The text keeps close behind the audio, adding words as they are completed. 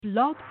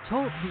Blog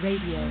Talk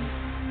Radio.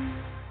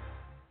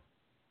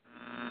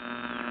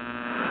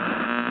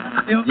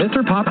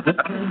 Mr. Pop.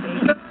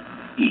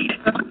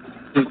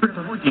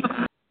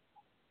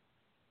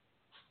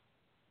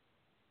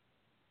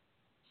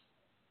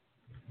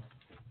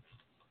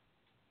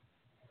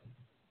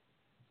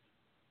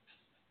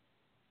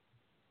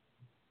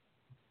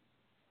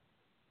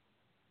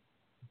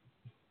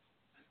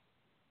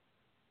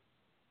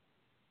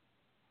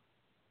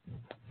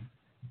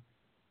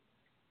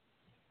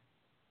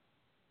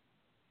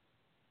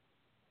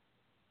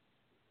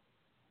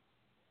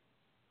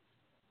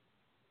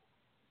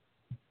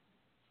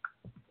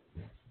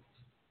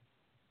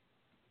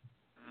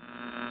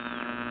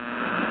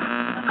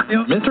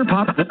 Mr.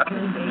 Pop. The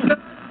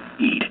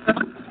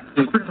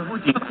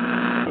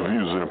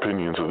views and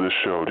opinions of this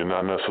show do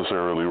not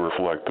necessarily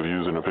reflect the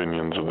views and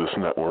opinions of this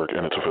network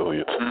and its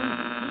affiliates.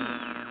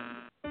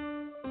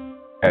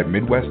 At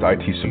Midwest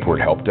IT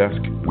Support Help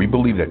Desk, we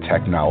believe that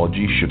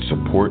technology should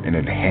support and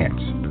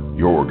enhance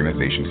your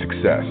organization's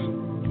success,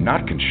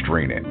 not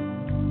constrain it.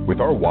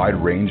 With our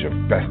wide range of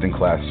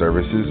best-in-class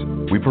services,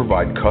 we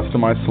provide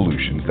customized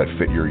solutions that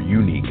fit your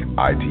unique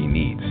IT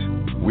needs.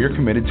 We are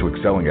committed to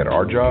excelling at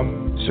our job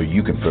so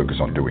you can focus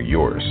on doing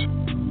yours.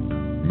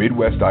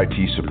 Midwest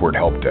IT Support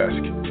Help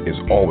Desk is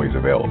always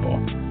available,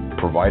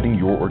 providing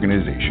your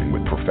organization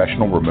with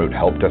professional remote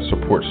help desk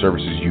support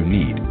services you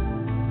need.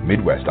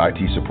 Midwest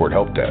IT Support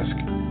Help Desk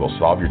will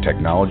solve your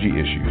technology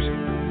issues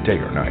day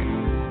or night.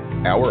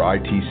 Our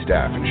IT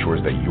staff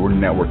ensures that your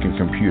network and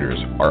computers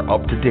are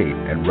up to date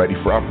and ready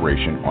for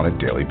operation on a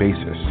daily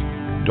basis.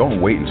 Don't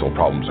wait until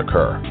problems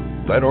occur.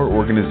 Let our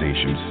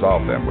organization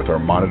solve them with our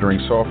monitoring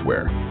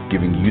software,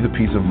 giving you the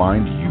peace of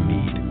mind you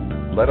need.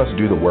 Let us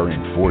do the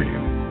worrying for you.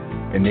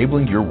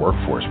 Enabling your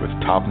workforce with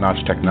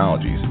top-notch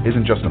technologies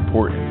isn't just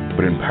important,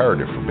 but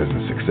imperative for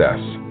business success.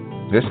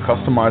 This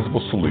customizable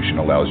solution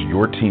allows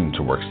your team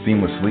to work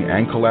seamlessly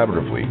and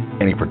collaboratively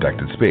in a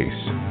protected space.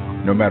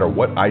 No matter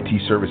what IT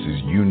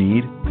services you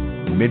need,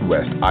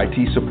 Midwest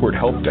IT Support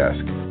Help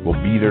Desk will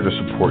be there to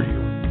support you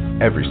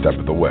every step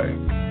of the way.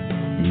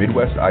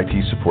 Midwest IT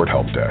Support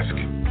Help Desk.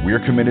 We are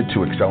committed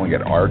to excelling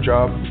at our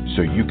job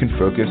so you can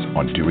focus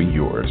on doing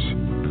yours.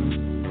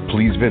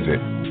 Please visit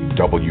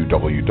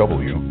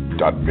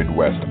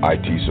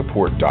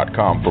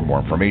www.midwestitsupport.com for more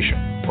information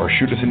or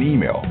shoot us an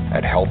email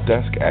at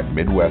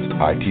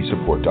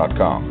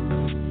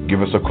helpdesk@midwestitsupport.com.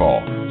 Give us a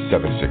call,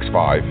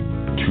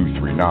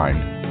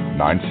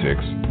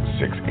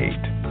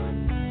 765-239-9668.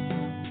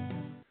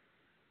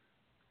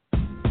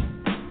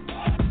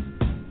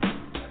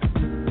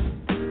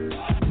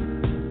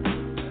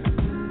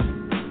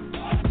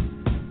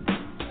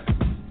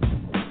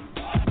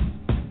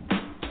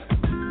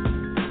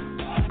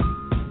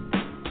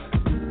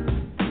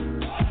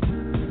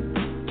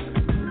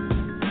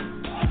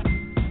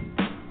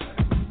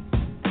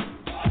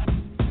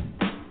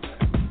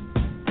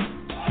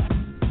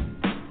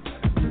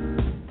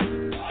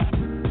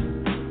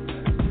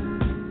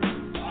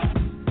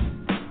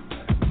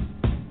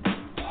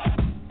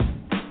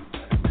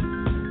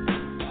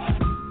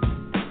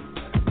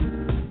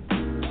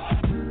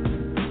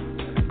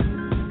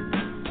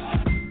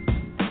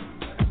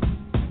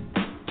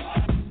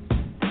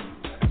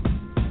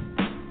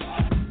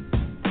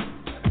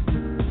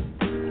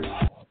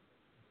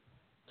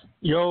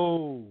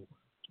 Yo,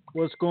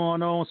 what's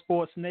going on,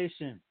 Sports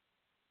Nation?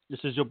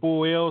 This is your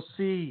boy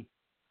LC.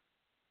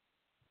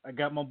 I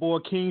got my boy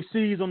King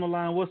C's on the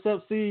line. What's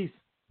up, C's?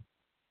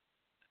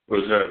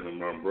 What's happening,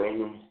 my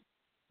brother?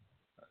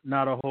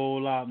 Not a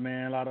whole lot,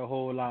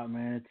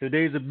 man.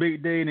 Today's a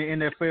big day in the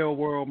NFL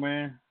world,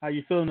 man. How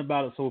you feeling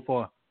about it so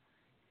far?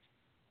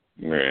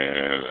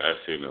 Man, I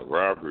seen a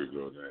robbery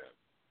go down.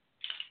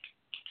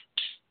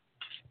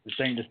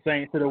 This ain't the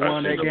Saints that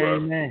won that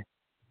game, man.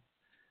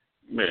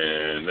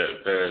 Man,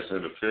 that pass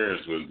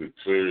interference was the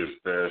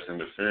clearest pass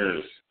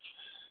interference.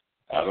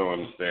 I don't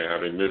understand how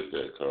they missed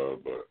that call,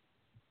 but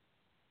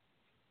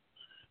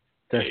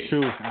that's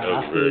true. That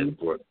was very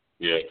important.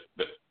 Yeah,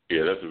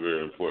 that's a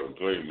very important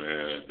play,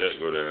 man. That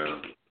go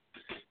down.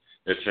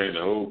 That changed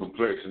the whole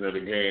complexion of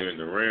the game. And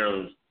the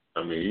Rams,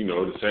 I mean, you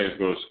know, the Saints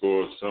gonna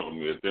score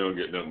something if they don't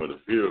get nothing but a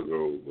field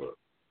goal. But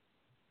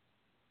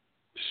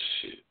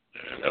shit,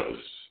 man, that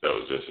was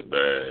just a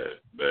bad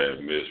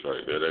miss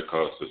right there. That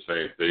cost the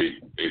Saints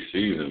their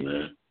season,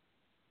 man.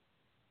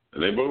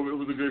 And it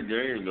was a good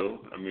game, though.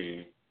 I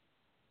mean,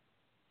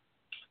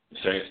 the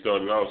Saints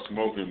started off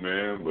smoking,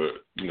 man,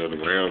 but, you know, the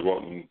Rams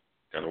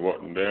kind of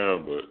walked them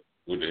down, but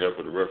with the help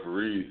of the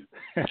referees.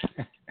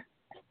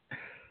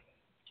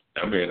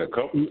 I mean,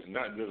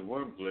 not just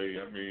one play.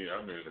 I mean,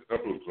 a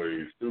couple of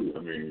plays, too. I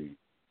mean,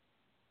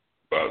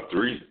 about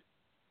three.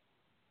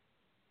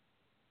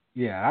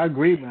 Yeah, I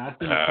agree, man. I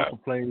seen a couple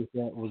plays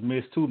that was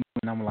missed too,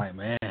 and I'm like,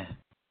 man.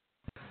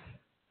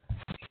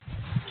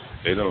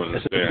 They don't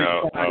understand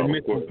how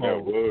important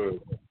that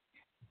was.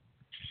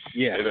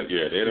 Yeah.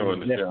 They don't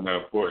understand how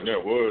important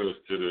that was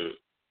to the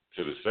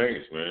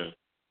Saints, man.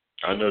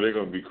 I know they're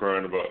gonna be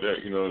crying about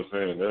that. You know what I'm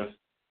saying?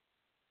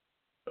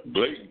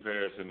 Blatant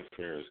pass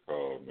interference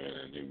call,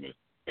 man.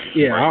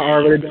 Yeah, I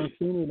already done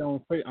seen it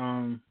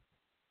on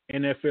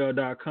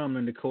NFL.com,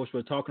 and the coach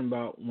was talking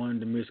about one of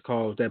the missed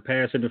calls, that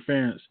pass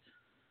interference.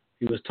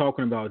 He was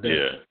talking about that.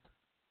 Yeah.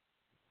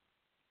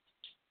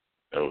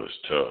 That was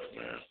tough,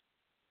 man.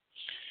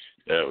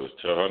 That was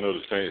tough. I know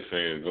the Saints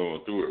fans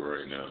going through it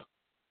right now.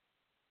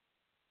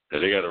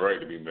 And they got a right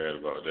to be mad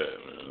about that,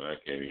 man.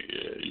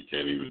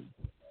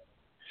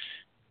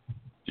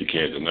 You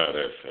can't deny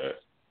that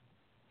fact.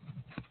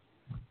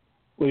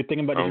 What do you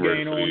think about this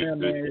game on there,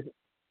 man?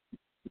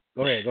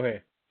 Go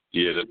ahead.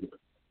 Yeah,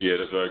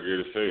 that's what I agree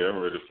to say. I'm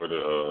ready for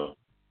the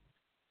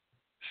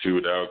see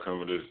what the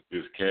outcome of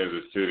this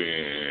Kansas City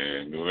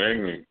and New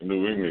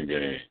England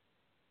game.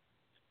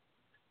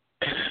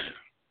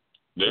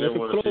 They don't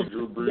want to see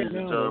Drew Brees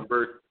and Tom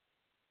Brady.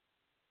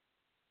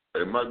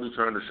 They might be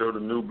trying to show the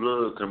new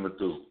blood coming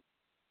through.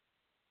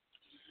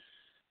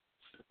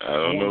 I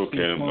don't know,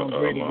 Ken. Go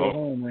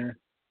home, man.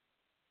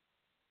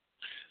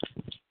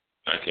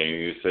 I can't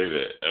even say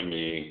that. I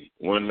mean,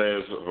 one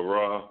last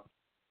hurrah.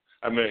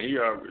 I mean, he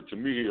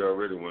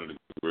already one of the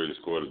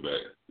greatest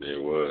quarterbacks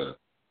there was.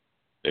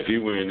 If he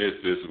win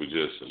this would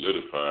just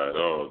solidify it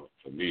all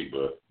for me,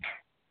 but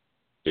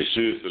it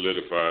should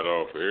solidify it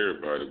all for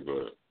everybody,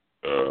 but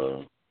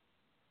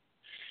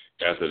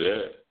after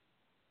that.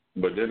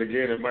 But then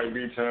again, it might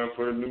be time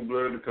for the new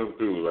blood to come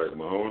through, like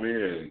Mahoney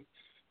and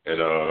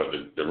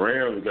the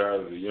Rams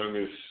guys, the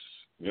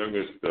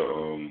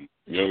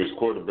youngest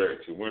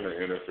quarterback to win an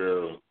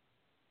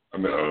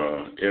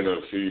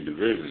NFC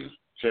division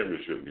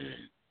championship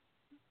game.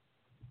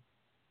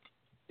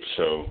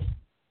 So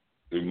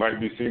we might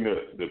be seeing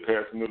the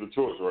passing of the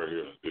torch right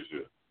here this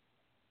year.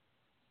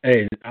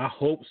 Hey, I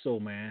hope so,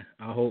 man.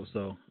 I hope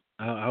so.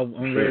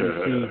 I'm ready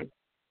to see.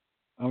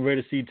 I'm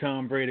ready to see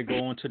Tom Brady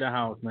go into the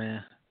house,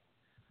 man.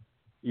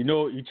 You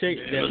know, you check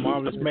that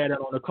Marvelous Matt out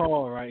on the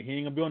call, right? He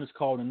ain't gonna be on this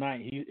call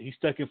tonight. He's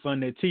stuck in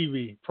front of that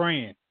TV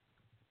praying.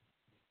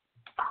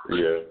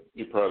 Yeah,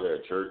 he probably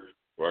at church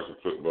watching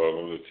football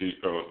on the TV,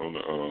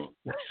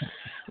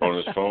 on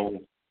his phone,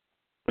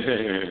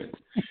 praying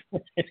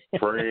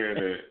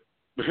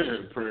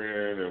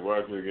and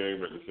watching the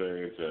game at the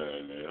same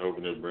time, and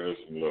hoping it brings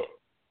some luck.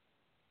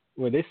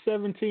 Well, they're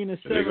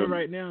 17-7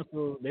 right now,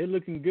 so they're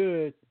looking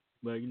good.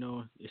 But you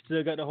know, they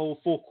still got the whole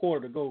fourth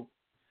quarter to go.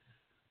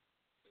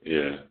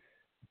 Yeah.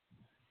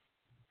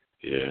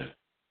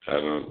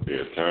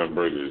 Tom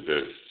Brady is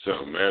just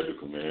something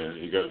magical, man.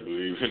 You got to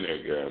believe in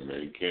that guy,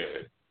 man. You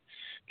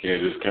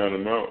can't just count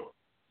him out.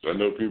 I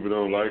know people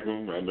don't like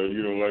him. I know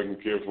you don't like him,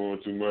 care for him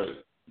too much.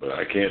 But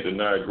I can't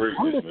deny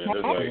greatness,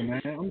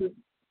 man.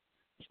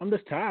 I'm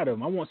just tired of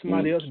him. I want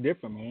somebody else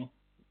different, man.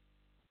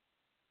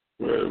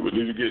 Well,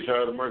 did you get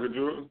tired of Michael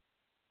Jordan?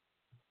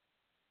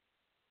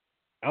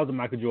 I was a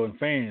Michael Jordan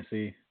fan,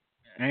 see.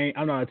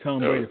 I'm not a Tom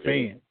Brady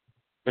fan.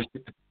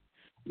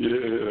 Yeah,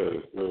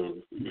 so,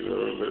 you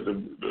know, let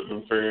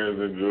them fans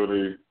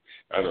enjoy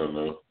I don't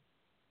know.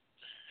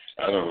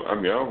 I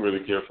don't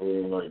really care for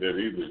him like that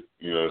either,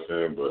 you know what I'm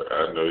saying? But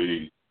I know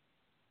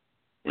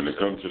when it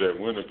comes to that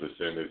winning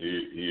percentage,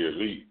 he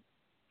elite.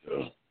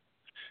 So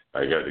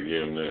I got to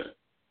give him that.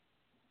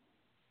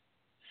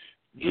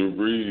 Drew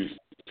Brees,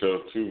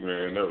 tough too,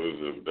 man.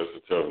 That's a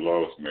tough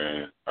loss,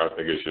 man. I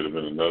think it should have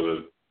been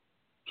another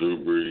Drew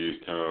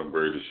Brees, Tom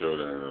Brady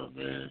showdown,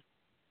 man.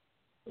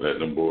 Let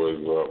them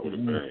boys go out with a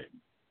bang.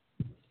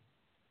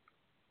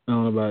 I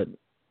don't know about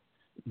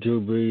Drew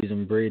Brees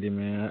and Brady,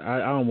 man. I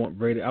don't want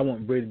Brady. I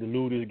want Brady to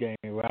lose this game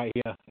right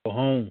here. Go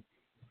home.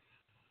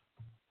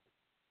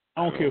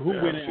 I don't care who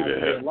wins it out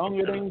there. As long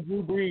as it ain't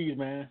Drew Brees,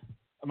 man.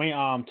 I mean,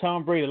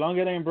 Tom Brady. As long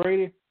as it ain't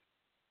Brady,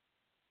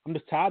 I'm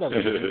just tired of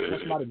it.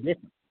 That's somebody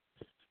different.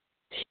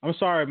 I'm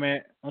sorry,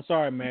 Matt.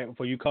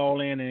 Before you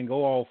call in and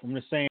go off, I'm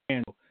just saying.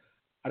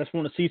 I just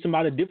want to see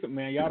somebody different,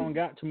 man. Y'all don't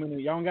got too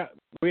many. Y'all don't got.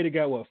 Brady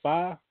got what,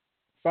 5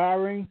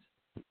 rings?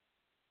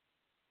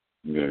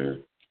 Yeah.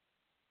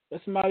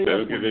 That's somebody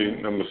else. Give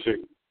him number 6.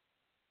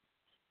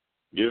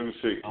 Give him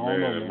 6,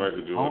 man.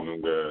 Michael Jordan,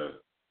 them guys.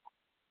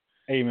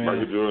 Hey, man.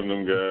 Michael Jordan,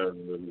 them guys,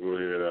 and let them go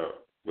ahead out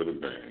with a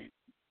bang.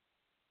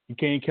 You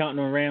can't count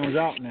them Rams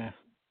out now.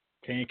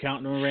 Can't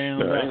count them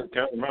Rams out. I ain't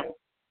count them out.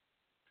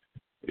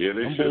 Yeah,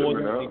 they should have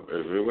been out.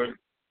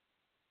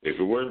 If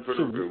it wasn't for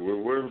the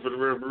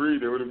referee,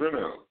 they would have been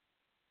out.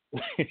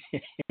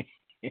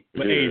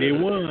 But hey, they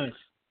won.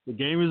 The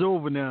game is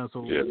over now,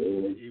 so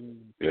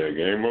game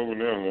over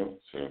now, man.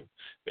 So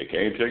they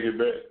can't take it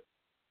back.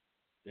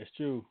 That's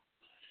true.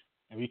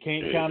 And we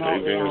can't count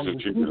out the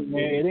shooting,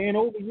 man. It ain't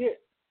over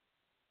yet.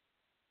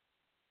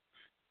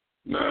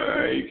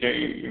 Nah, you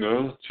can't. You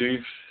know,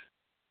 Chiefs.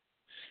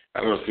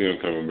 I don't see them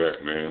coming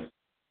back, man.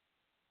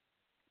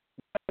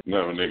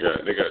 No, they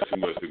got too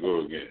much to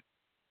go again.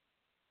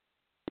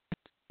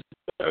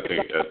 I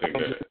think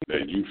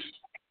that youth.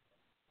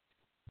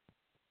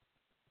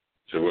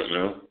 So what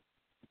now?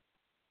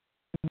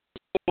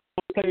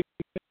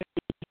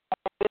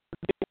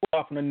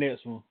 Off in the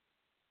next one,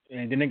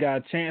 and then they got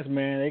a chance,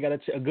 man. They got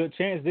a good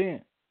chance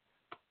then.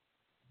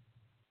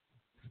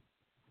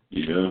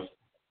 Yeah.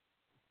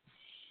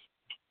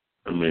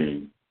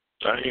 mean,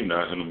 I ain't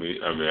knocking them.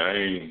 I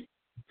mean,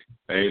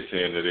 I ain't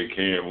saying that they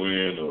can't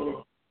win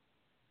or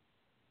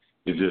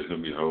it's just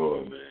gonna be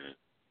hard, man.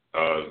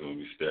 Odds gonna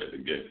be stacked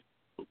again,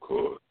 of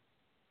course.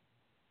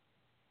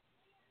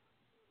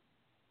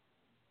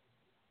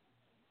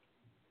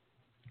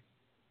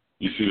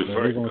 You see the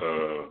fight?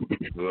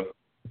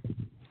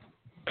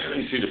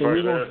 You see the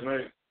fight last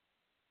night?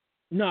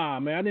 Nah,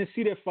 man, I didn't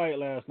see that fight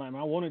last night,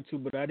 man. I wanted to,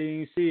 but I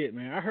didn't see it,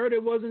 man. I heard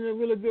it wasn't a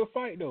really good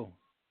fight, though.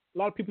 A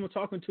lot of people I'm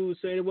talking to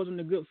said it wasn't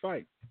a good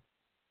fight.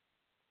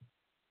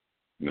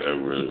 No, it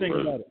really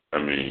wasn't. I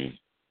mean,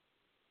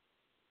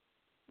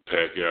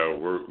 Pacquiao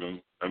worked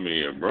him. I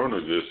mean,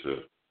 Broner just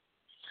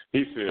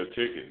he sell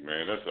tickets,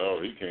 man. That's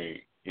all. He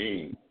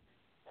ain't.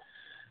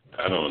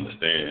 I don't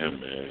understand him,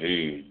 man.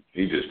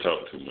 He just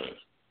talk too much.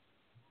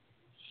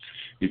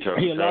 He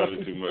talks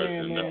too much.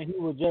 Saying, man,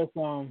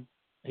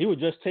 he was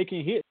just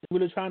taking hits,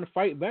 really trying to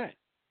fight back.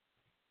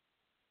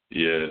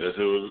 Yeah, that's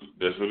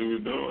what he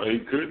was doing. He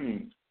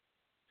couldn't.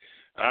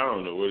 I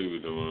don't know what he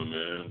was doing,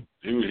 man.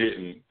 He was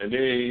hitting, and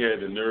then he had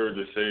the nerve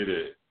to say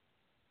that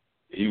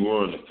he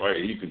won the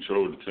fight. He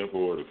controlled the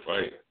tempo of the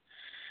fight.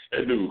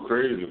 That dude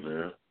crazy,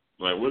 man.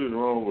 Like, what is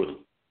wrong with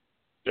him?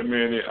 That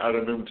man, out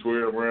of them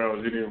 12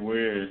 rounds, he didn't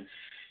win.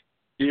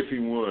 If he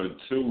won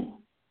 2,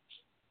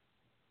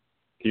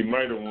 he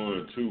might have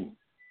won 2.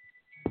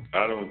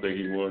 I don't think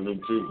he won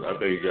them 2. I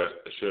think he got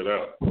shut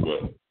out.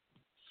 But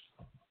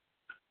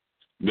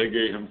they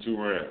gave him 2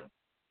 rounds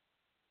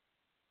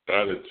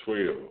out of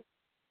 12.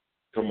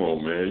 Come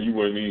on, man. You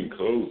wasn't even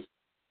close.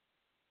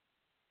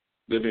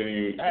 They didn't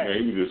even, man,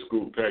 he was just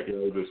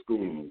Pacquiao was just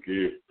schooling him,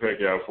 kid.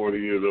 Pacquiao 40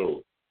 years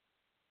old.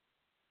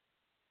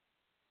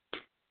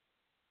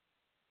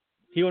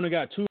 He only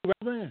got 2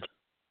 rounds.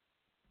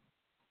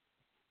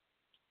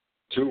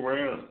 2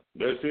 rounds.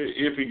 That's it.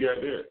 If he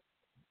got that.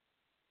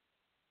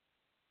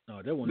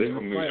 No, that wasn't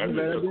even fight.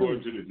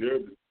 According to the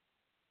judges.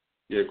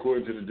 Yeah,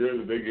 according to the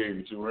judges, they gave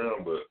him 2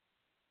 rounds, but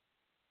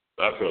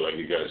I felt like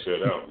he got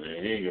shut out,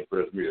 man. He ain't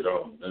impressed me at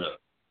all. No.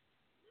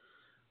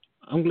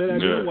 I'm glad I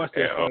didn't watch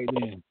that fight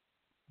then.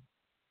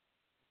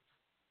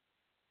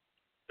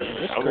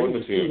 I wanted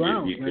to see him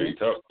get beat because he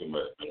talked too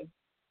much, man.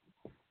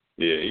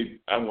 Yeah,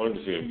 I wanted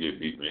to see him get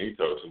beat, man. He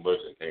talked too much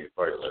and can't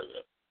fight like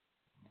that.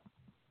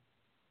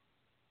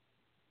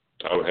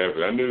 I was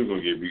happy. I knew he was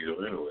going to get beat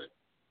up anyway.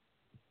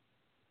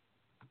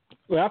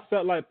 Well, I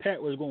felt like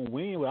Pat was going to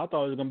win, but I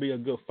thought it was going to be a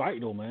good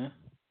fight, though, man.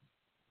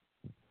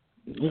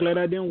 I'm glad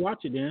I didn't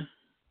watch it then.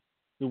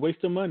 It's a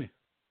waste of money.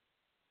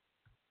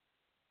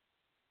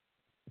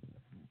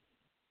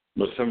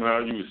 But somehow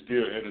you were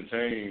still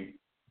entertained.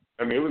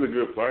 I mean, it was a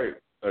good fight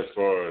as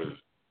far as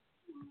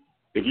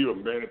if you're a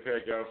Manny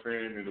Pacquiao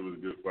fan, then it was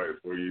a good fight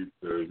for you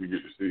because you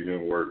get to see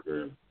him work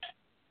there.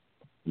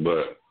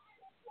 But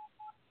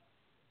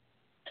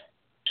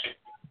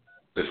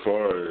as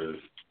far as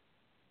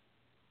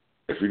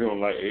if you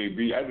don't like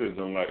AB, I just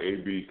don't like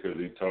AB because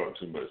he talks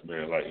too much,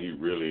 man. Like he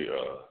really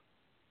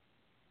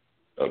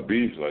a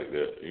beast like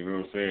that. You know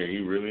what I'm saying? He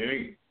really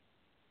ain't.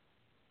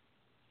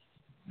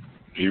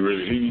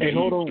 Hey,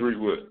 hold on. Street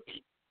with.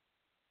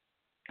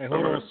 Hey,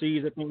 hold on,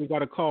 C's. I think we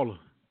got a caller.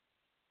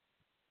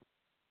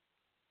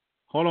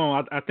 Hold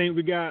on. I think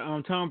we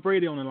got Tom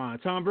Brady on the line.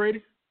 Tom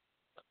Brady?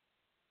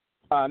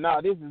 No,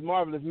 this is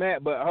Marvelous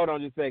Matt, but hold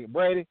on just a second.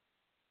 Brady,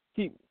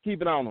 keep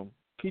it on him.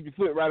 Keep your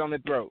foot right on their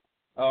throat.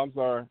 Oh, I'm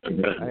sorry.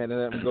 I had to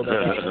let him go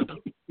back out.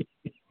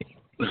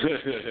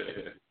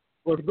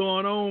 What's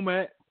going on,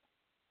 Matt?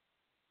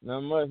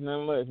 Nothing much,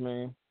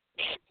 man.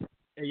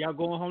 Hey, y'all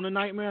going home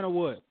tonight, man, or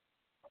what?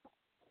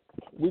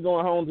 We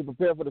going home to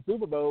prepare for the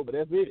Super Bowl, but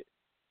that's it.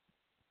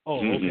 Oh,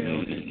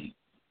 okay.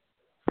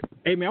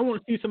 Hey, man, I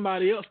want to see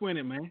somebody else win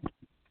it, man.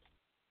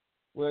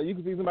 Well, you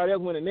can see somebody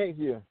else win it next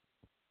year.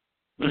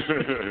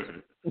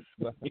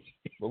 but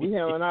we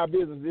handling our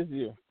business this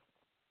year.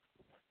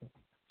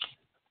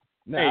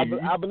 Now, hey,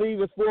 I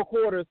believe it's 4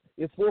 quarters.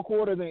 It's 4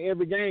 quarters in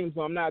every game,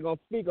 so I'm not going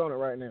to speak on it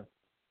right now.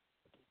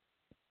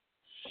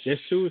 That's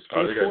true. It's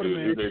 4 quarters,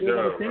 man. They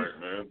job right,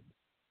 man.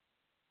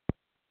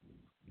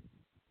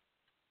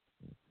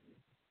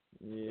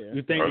 Yeah.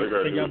 You think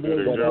y'all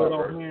boys got it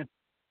off, man?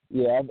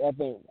 Yeah, I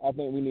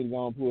think we need to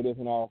go and pull this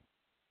one off.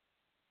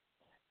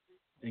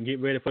 And get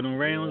ready for them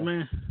rounds,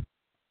 man?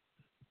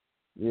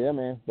 Yeah,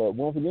 man. But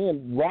once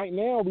again, right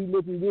now we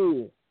looking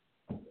good.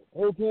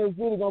 Hey, Kansas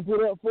City gonna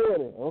put up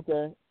 40.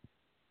 Okay.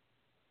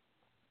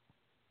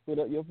 Put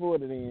up your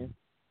 40 then.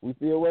 We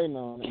still waiting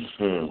on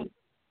it.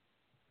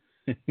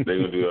 They're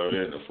gonna do all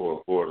that in the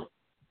 4th quarter.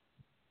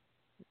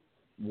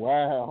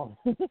 Wow.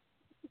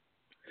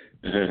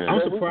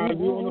 I'm surprised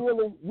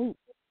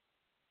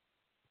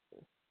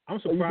I'm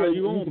surprised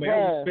you on, man. I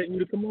was expecting you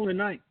to come on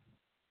tonight.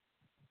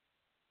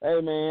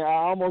 Hey, man, I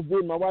almost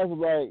did. My wife was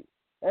like,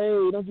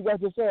 hey, don't you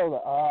got your show? I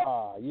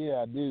was like,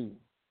 yeah, I do.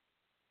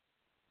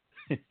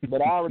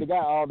 But I already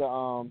got all the,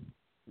 all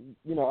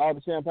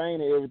the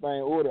champagne and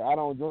everything ordered. I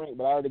don't drink,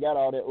 but I already got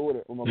all that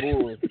ordered with my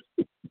boys.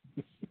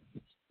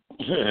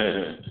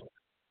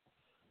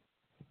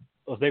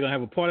 So they going to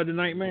have a party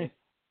tonight, man?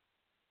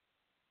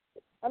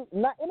 It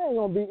ain't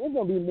gonna be. It's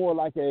gonna be more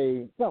like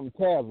something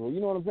casual. You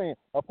know what I'm saying?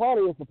 A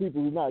party is for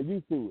people who's not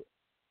used to it.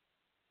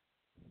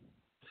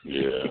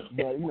 Yeah.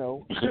 But you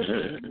know.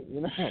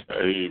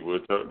 Hey, well,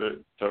 talk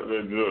that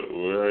good.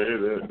 Well, I hear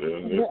that.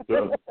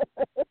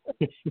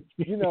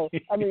 You know,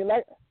 I mean,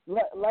 like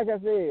I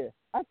said,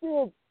 I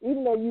still,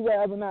 even though you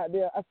guys are not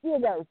there, I still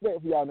got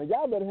respect for y'all. Now,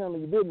 y'all better handle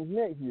your business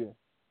next year.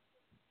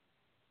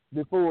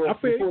 Before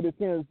this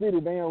Kansas City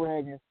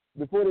bandwagon,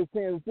 before this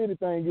Kansas City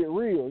thing get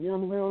real. You know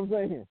what I'm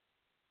saying?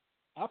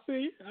 I feel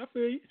you.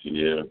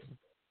 Yeah.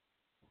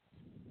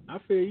 I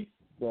feel you.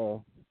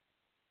 So,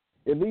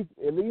 at least,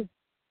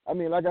 I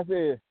mean, like I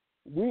said,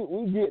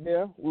 we get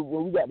there.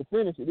 We got to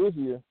finish it this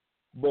year.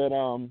 But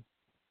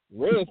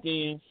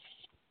Redskins,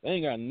 they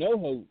ain't got no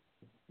hope.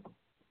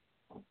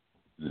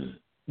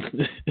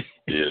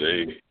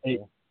 Yeah, Hey,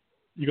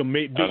 you gonna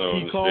make Big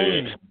T call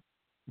in?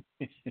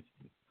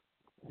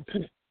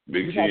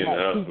 Big T in the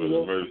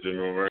hospital emergency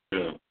room right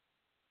now.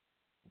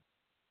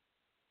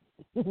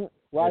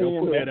 Why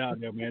don't put that out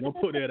there, man. Don't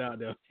put that out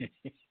there.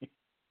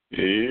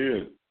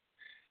 Yeah.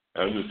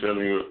 I'm just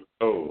telling you,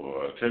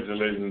 attention,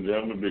 ladies and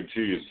gentlemen, Big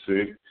T is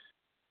sick.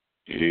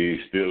 He's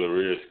still a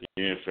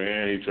Redskin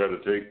fan. He tried to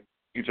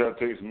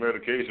take some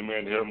medication,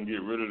 man, to help him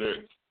get rid of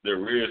that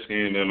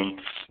Redskin in him.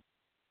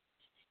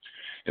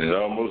 And it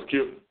almost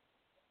killed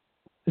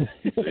him.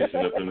 He's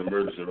up in the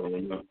emergency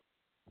room now.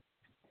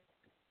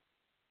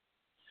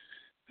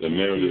 The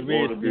man was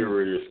born to be a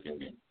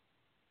Redskin.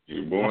 He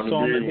was born to be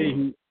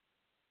one.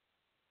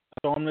 I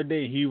saw him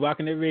today. He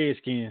rocking the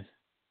Redskins.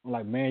 I'm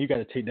like, man, you got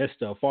to take that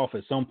stuff off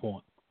at some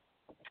point.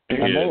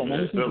 Yeah, man,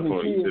 at some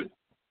point.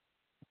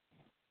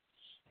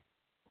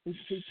 He's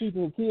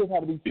teaching the kids how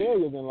to be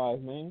failures in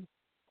life, man.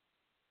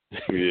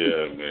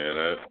 Yeah,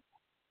 man.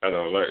 I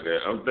don't like that.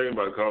 I'm thinking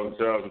about calling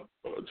child.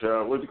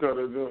 What you call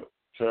that?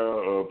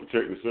 Child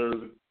protective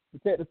services.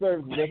 Protective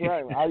services. That's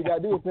right. All you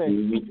gotta do is say,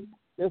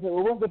 they say,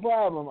 well, what's the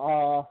problem?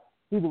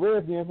 He's a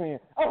Redskin fan.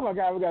 Oh my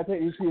God, we gotta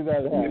take these kids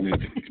out of the house.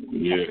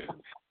 Yeah.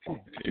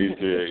 He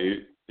said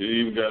he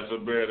even got so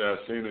bad that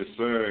I seen his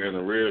son in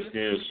a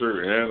Redskin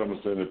shirt, and I'm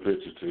gonna send a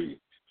picture to you.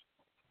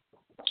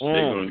 They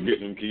going to get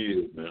them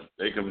kids, man.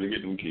 They coming to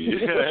get them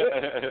kids.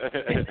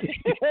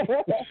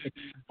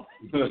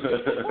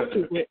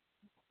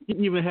 He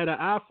even had an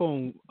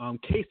iPhone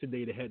case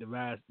today that had the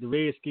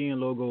Redskin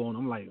logo on.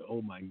 I'm like,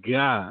 oh my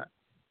God,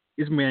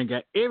 this man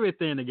got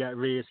everything that got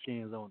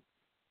Redskins on.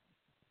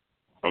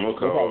 I'm gonna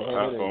call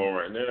iPhone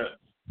right now.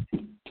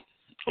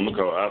 I'm gonna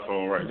call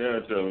iPhone right now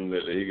and tell them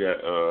that he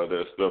got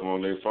that stuff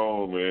on their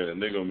phone, man,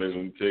 and they're gonna make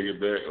them take it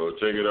back or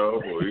take it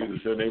off or either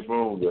send their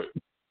phone back.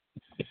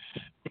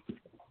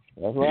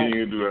 That's right. He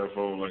ain't do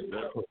iPhone like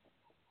that.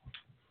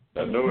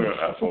 I know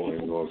iPhone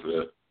ain't going for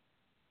that.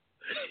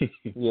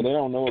 Yeah, they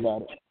don't know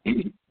about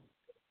it.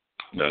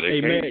 No, they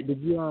hey, can't. Matt,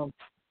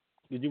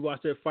 did you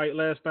watch that fight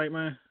last night,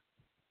 man?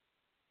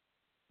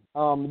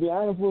 To be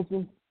honest with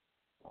you,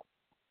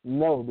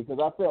 no, because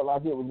I felt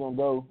like it was gonna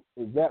go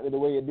exactly the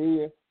way it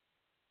did,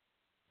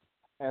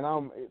 and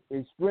I'm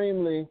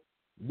extremely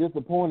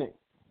disappointed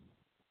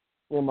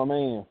in my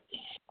man,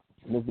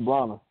 Mr.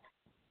 Bronner.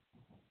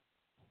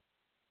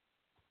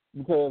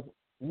 Because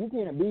you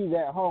can't be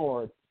that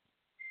hard.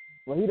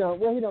 Well, he done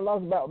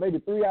lost about maybe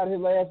 3 out of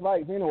his last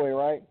fights anyway,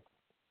 right?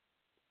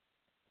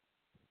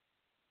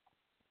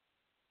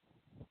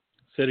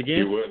 Say it again.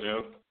 He what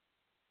now?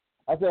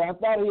 I said I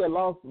thought he had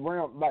lost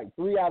around like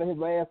 3 out of his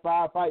last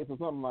 5 fights or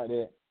something like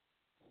that.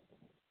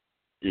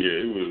 Yeah,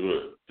 it was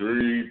what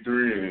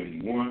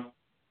 3-1.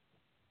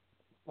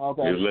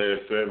 Okay. His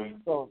last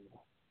 7. So,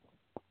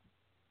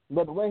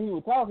 but the way he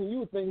was talking, you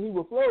would think he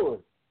was slower.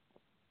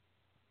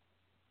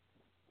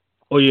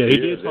 Oh yeah, he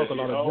did talk a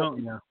lot of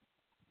junk now.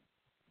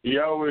 He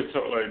always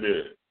talk like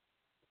that.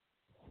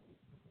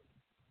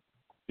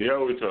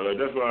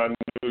 That's why I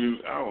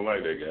knew I don't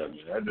like that guy,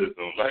 man. I just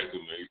don't like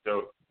him, man.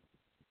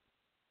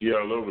 He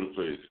all over the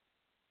place.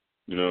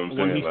 You know what I'm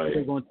saying? Like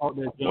he's going to talk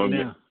that junk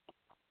now.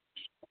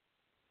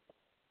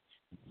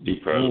 He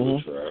probably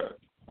would try.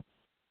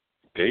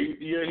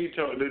 He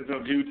talked that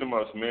junk. He was talking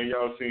about, man,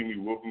 y'all seen me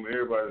whoop him.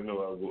 Everybody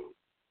know I whoop.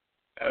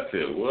 I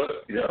said,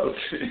 what? Y'all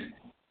see?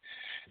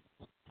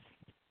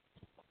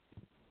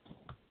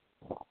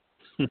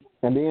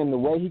 And then the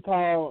way he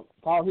called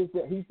he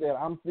said,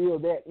 I'm still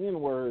that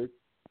N-word.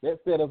 That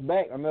set us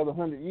back another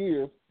 100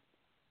 years.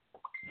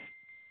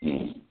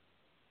 He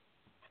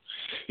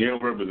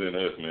don't represent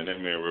us, man. That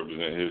man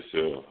represent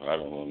himself. I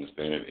don't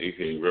understand. He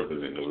can't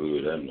represent the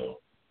hood, I know.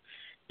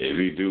 If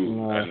he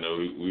do, I know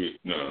he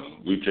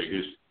take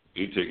his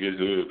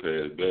hood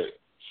pass back.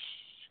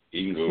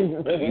 He can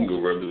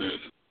go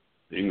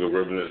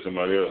represent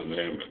somebody else,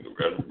 man.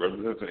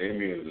 Represent some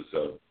Indians or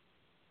something.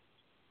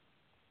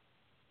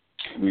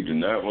 We do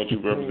not want you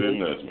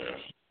representing us, man.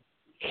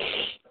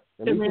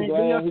 Hey, man,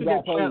 y'all see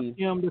that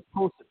Tim just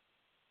posted?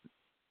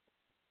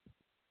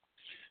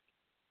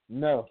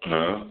 No.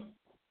 Huh?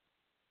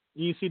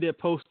 You see that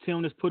post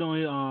Tim just put on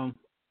his on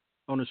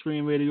the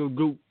Stream Radio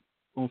group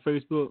on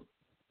Facebook?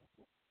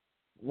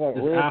 What?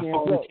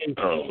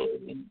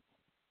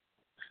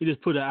 He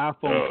just put an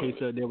iPhone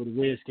case up there with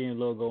the Redskins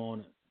logo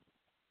on it.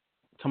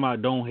 Talking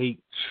about don't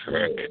hate.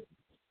 Trash.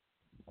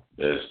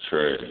 That's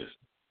trash.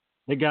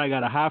 That guy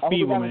got a high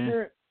fever, man.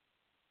 Insurance.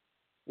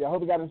 Yeah, I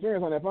hope he got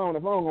insurance on that phone. The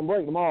phone gonna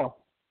break tomorrow.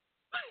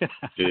 Yeah,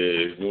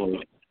 it's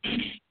going.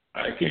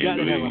 I can't he got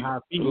to have a believe high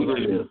fever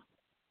right now.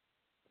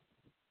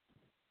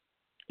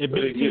 If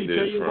Where they Big T get this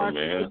tell you from, about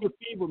man? your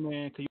fever,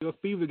 man, because your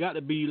fever got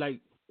to be like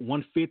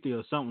 150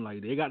 or something like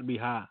that. It got to be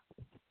high.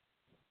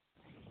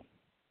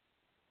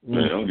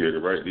 Man, I'm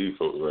getting right to these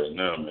folks right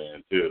now,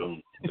 man. Tell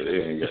them that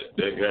they ain't got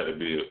that. Got to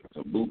be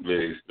some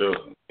bootleg stuff.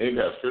 Ain't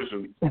got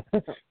official.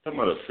 Talking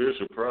about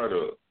official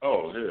product.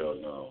 Oh hell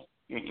no.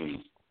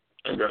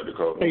 I got to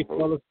call them Hey, folks.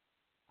 fellas,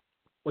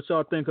 what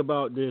y'all think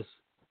about this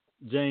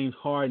James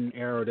Harden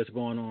era that's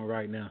going on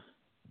right now?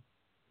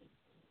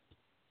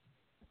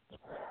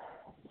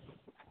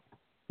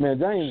 Man,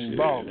 James is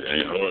balling.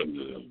 Ain't hard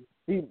to.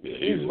 He's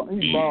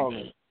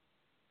balling.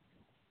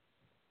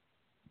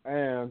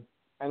 And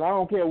I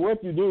don't care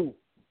what you do,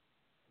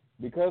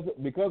 because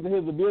of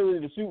his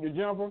ability to shoot the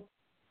jumper,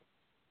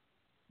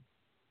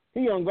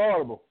 he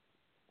unguardable.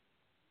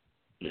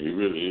 He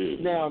really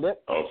is. Now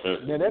that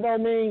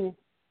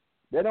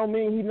don't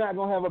mean he's not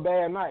gonna have a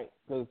bad night.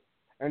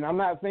 And I'm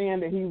not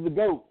saying that he's the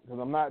GOAT, because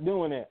I'm not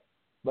doing that.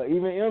 But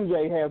even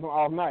MJ has some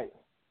off nights.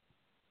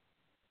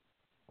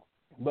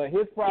 But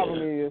his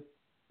problem is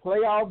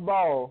playoff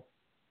ball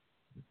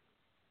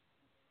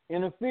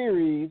in a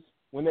series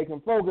when they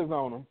can focus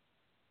on him.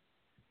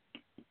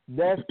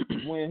 That's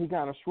when he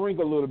kind of shrink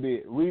a little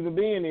bit. Reason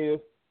being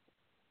is,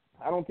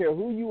 I don't care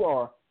who you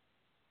are,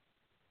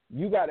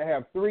 you got to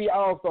have 3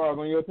 All-Stars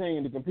on your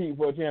team to compete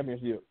for a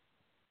championship.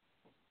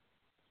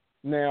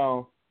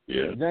 Now,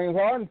 James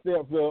Harden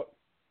steps up.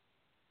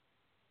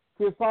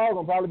 Chris Paul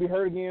gonna probably be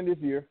hurt again this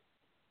year.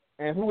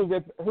 And who was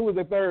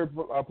the third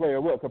player?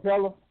 What,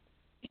 Capella?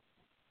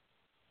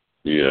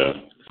 Yeah.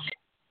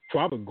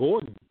 Probably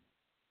Gordon.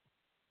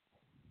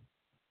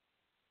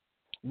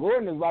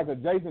 Gordon is like a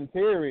Jason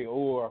Terry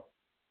or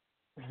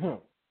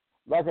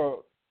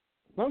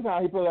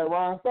sometimes he plays like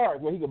Ryan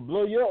Starks, where he could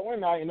blow you up one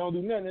night and don't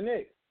do nothing the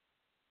next.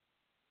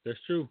 That's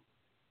true.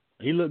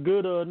 He looked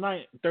good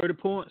night, 30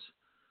 points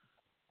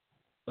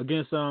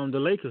against the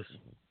Lakers.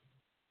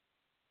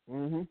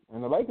 And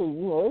the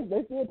Lakers,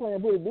 they still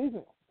playing pretty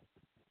decent.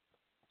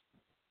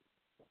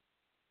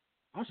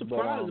 I'm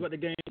surprised about the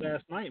game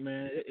last night,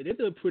 man. They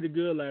did pretty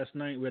good last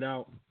night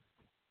without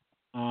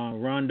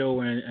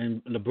Rondo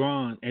and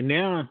LeBron. And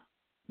now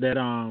that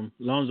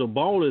Lonzo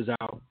Ball is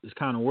out, it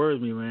kind of worries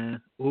me,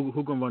 man. Who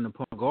gonna run the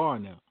point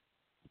guard now?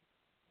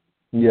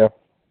 Yeah,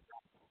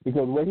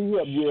 because what he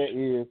helped get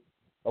is,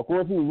 of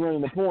course, he was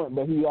running the point,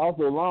 but he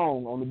also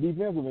long on the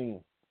defensive end.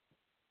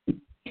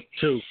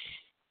 True.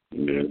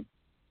 Yeah.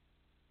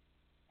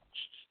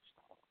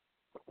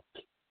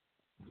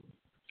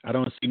 I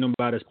don't see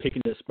nobody that's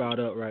picking that spot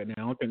up right now.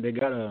 I don't think they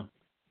got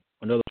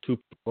another 2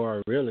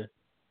 guard really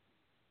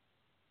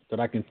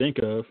that I can think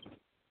of,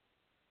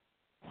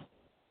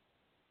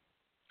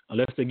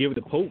 unless they give it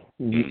to Pope.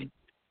 Mm-hmm.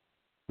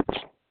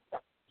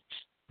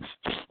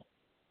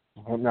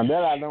 Now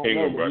that I don't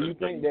know. But do you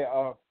think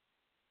that?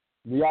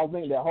 Do y'all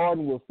think that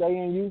Harden will stay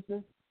in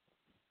Houston?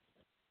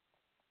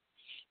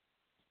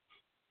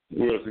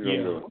 Where's he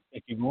gonna go? I don't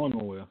think he's going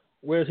nowhere.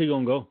 Where's he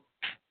gonna go?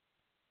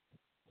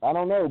 I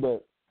don't know,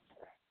 but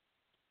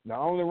the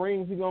only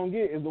rings he's gonna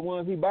get is the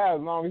ones he buys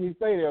as long as he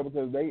stay there,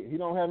 because he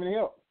don't have any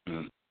help.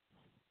 And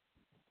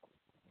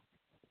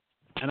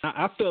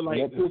I feel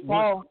like Chris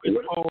Paul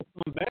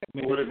comes back,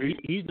 man,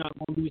 he's not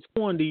going to be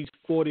scoring these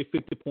 40,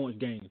 50 points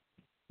games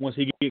once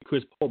he get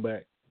Chris Paul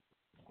back.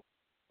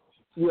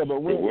 Yeah, but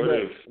what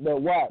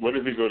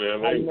if he go to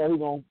LA? How you know he's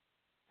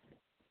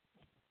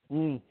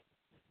going?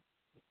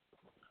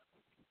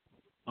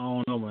 I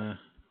don't know, man.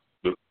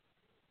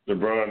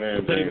 LeBron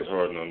and James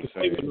Harden on the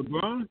same.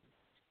 LeBron?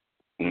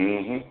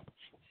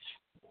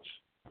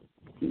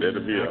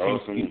 That'd be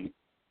awesome.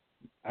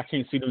 I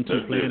can't see them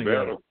two playing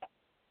together.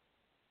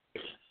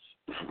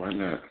 Why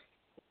not?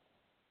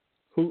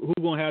 Who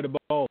gonna have the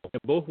ball? They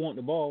both want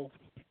the ball.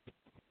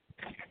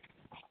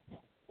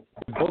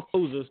 Both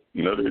losers.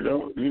 No, they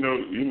don't. You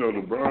know,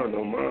 LeBron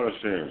don't mind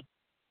sharing.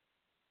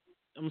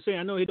 I'm saying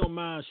I know he don't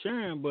mind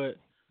sharing, but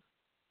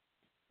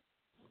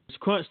it's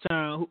crunch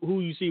time. Who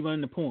you see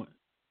running the point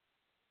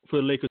for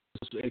the Lakers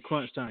at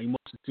crunch time? You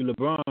must see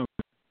LeBron.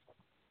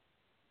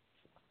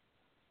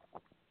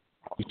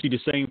 You see the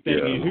same thing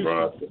in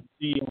Houston.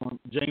 You see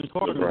James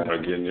Harden.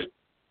 LeBron getting it.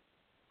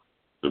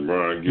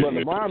 LeBron getting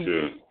it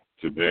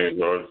to James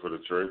Harden for the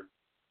trade.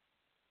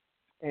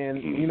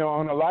 And,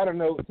 on a lighter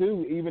note,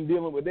 too, even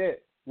dealing with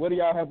that, what do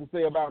y'all have to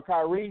say about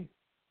Kyrie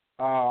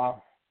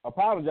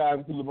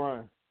apologizing to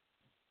LeBron?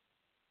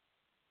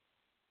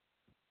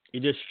 He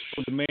just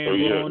showed the man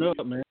growing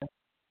up, man.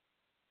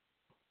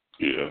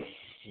 Yeah.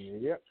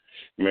 Yep.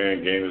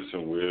 Man gaining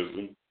some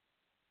wisdom.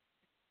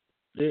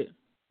 Yeah.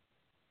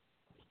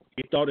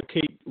 He thought the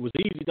cake was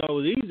easy. He thought it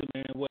was easy,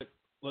 man, what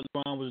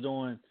LeBron was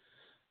doing.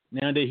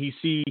 Now that he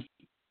see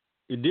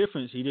the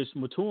difference, he just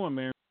maturing,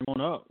 man,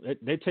 growing up.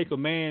 They take a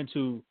man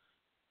to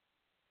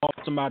call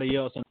somebody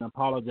else and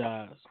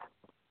apologize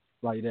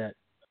like that.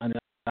 And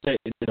I think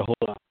it did a whole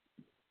lot.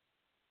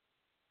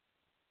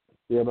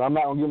 Yeah, but I'm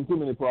not gonna give him too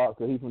many props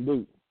because he's from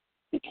Duke.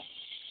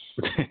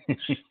 But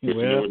you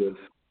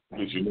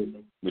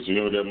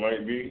know what that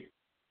might be?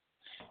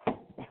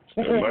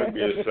 It might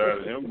be a sign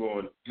of him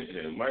going.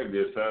 It might be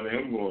a sign of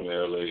him going to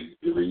LA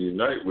to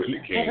reunite with the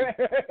King.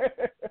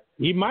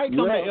 He might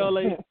come to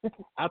LA.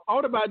 I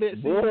thought about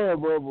that. Boy.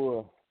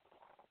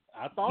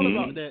 I thought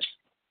about that.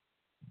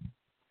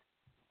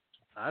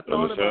 I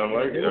thought about sound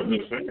like it. it. I'm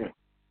just saying.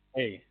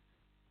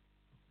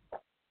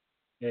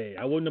 Hey,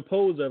 I wouldn't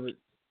oppose of it.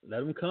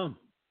 Let him come.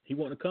 He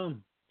want to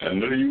come. I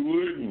know you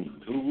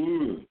wouldn't. Who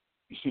would?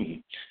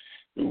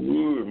 Who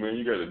would, man?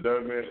 You got the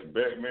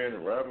Batman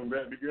and Robin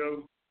back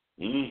together?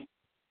 Mm-hmm.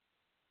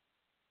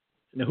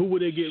 Now, who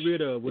would they get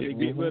rid of? Would they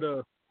get rid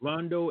of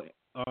Rondo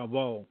or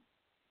Ball?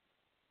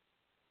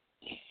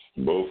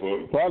 Both of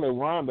them. Probably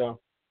Rondo.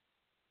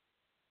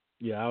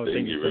 Yeah, I would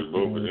think think get rid of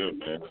both of them,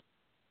 man.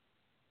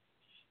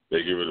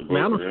 They get rid of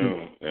both of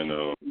them.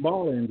 And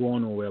Ball ain't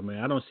going nowhere,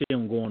 man. I don't see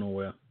him going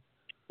nowhere.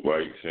 Why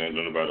you saying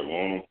nobody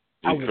want him?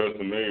 He's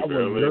custom made for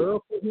I would LA.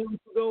 love for him to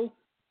go.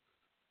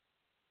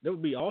 That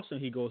would be awesome.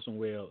 He goes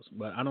somewhere else,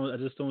 but I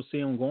just don't see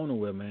him going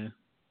nowhere, man.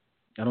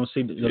 I don't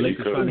see the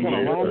Lakers trying to get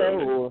Rondo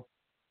or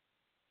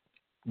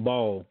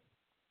Ball.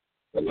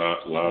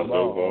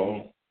 Lonzo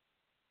Ball.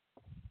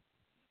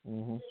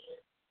 Mm-hmm.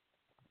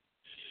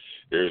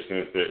 Ever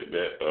since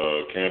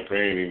that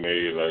campaign he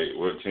made, like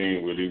what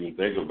team would even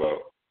think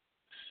about?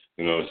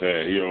 You know what I'm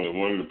saying? He only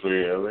wanted to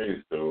play in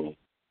LA, so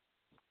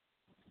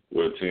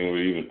what team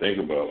would even think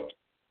about?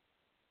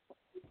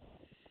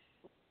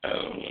 I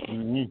don't know.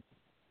 Mm-hmm.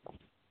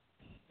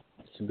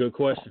 It's a good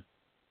question.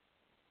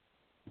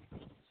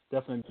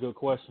 Definitely a good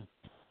question.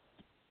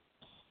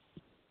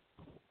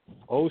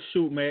 Oh,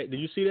 shoot, Matt. Did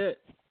you see that?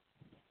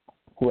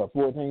 What,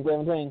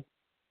 14-17?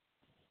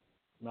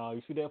 No,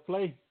 you see that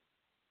play?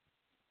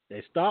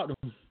 They stopped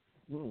him.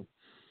 Mm.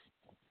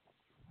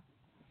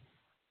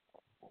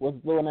 What's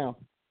the score now?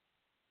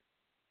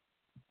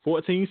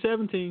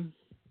 14-17.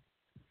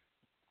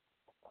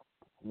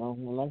 No,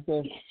 like I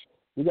said,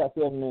 we got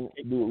 7 minutes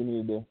to do what we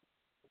need to do.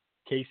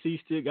 KC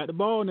still got the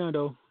ball now,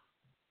 though.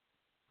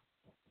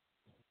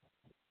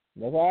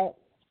 That's all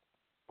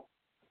right.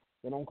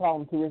 They don't call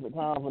them terrific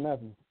time for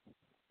nothing.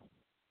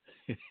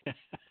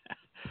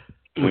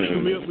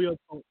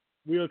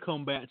 We'll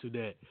come back to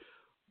that.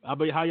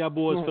 How y'all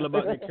boys feel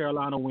about that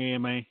Carolina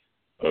win, man?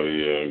 Oh,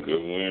 yeah,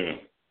 good win.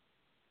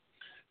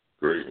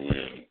 Great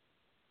win.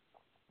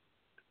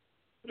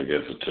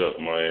 Against a tough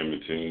Miami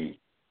team.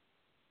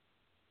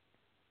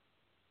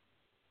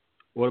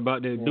 What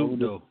about that Duke,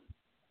 though?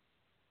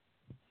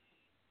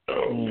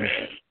 Oh,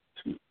 man.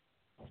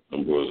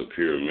 Them boys are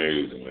pure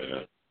amazing,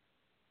 man.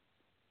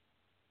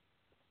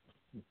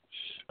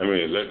 I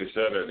mean, lucky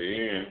shot at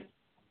the end.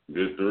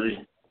 Good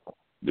 3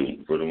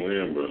 for the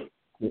win,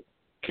 but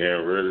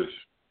Cam Reddish,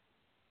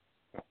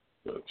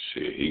 but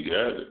shit, he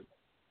got it.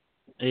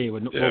 Hey,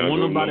 but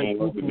nobody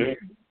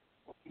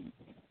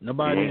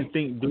didn't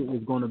think Duke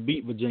was going to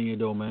beat Virginia,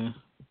 though, man.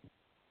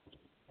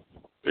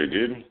 They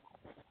didn't?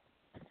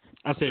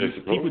 I said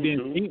people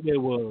didn't think they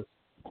was.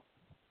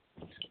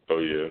 Oh,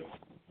 yeah.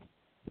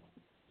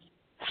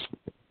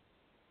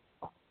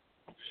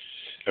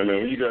 I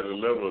mean, when you got the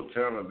level of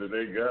talent that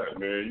they got,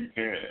 man, you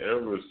can't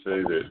ever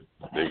say that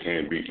they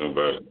can't beat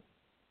nobody.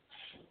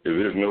 Because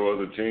there's no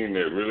other team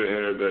that really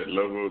has that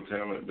level of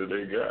talent that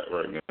they got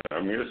right now. I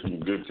mean, there's some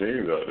good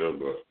teams out there,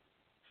 but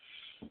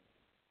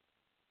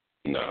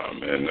nah,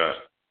 man,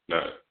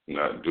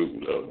 not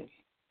Duke level.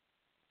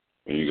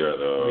 And you got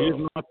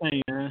here's my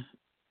thing, man.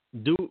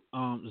 Duke,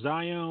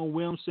 Zion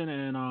Williamson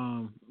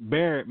and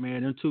Barrett,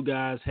 man, them two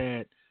guys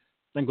had,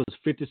 I think it was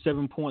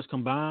 57 points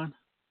combined,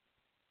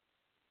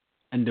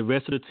 and the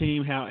rest of the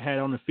team had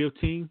on the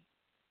 15.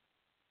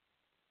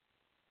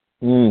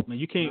 Man,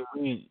 you can't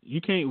win.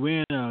 You can't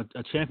win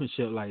a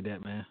championship like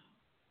that, man.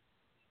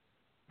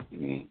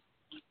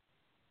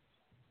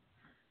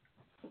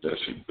 That's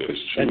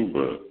true,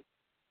 but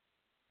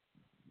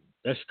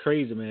that's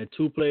crazy, man.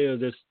 2 players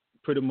that's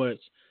pretty much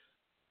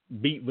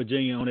beat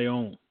Virginia on their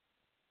own.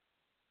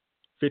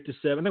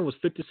 57. I think it was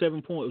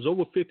 57 points. It was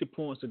over 50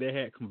 points that they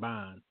had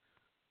combined,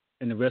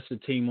 and the rest of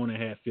the team only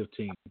had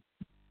 15.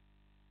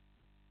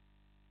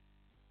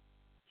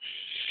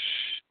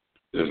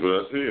 That's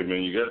what I said,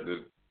 man. You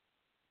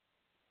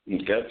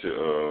got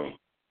your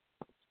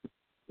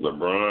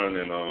LeBron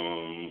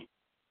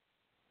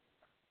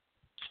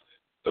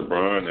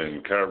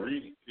and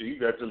Kyrie. You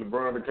got your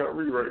LeBron and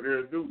Kyrie right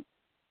there, dude.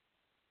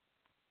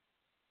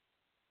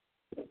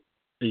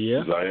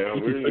 Yeah, Zion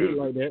you can put it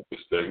like that.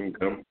 Second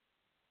come.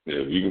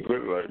 Yeah, you can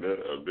put it like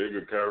that. A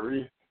bigger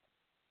Kyrie.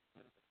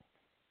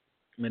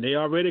 I mean, they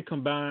already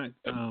combined,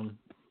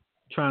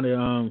 trying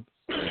to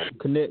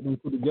connect them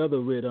two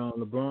together with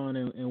LeBron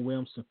and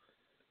Williamson.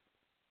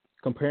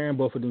 Comparing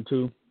both of them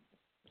two,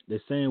 they're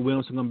saying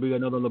Williamson gonna be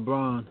another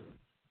LeBron.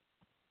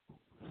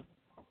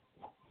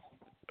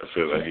 I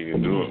feel like he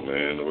can do it,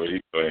 man. The way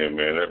he's playing,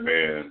 man, that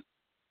man,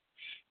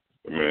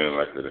 Man,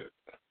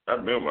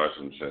 I've been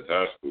watching him since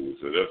high school,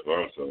 so that's why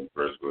I'm so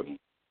impressed with him.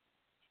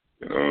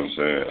 You know what I'm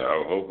saying? I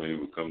was hoping he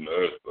would come to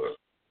us, but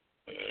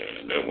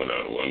that went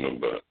out the window.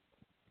 But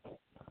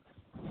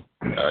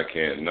I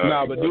can't not.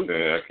 No, but Duke,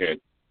 I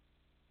can't.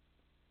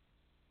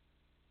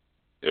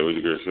 Yeah, what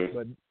you gonna say?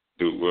 But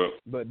Duke what?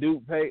 But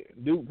Duke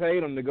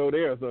paid him to go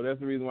there, so that's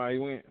the reason why he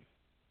went.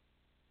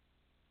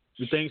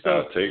 You think so?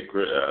 I'll take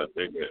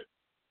it.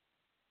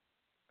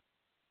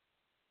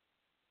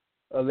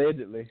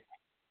 Allegedly.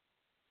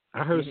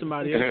 I heard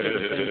somebody else say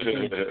the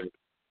same thing.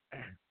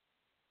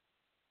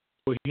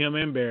 With him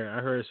and Bear,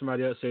 I heard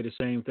somebody else say the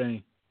same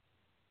thing.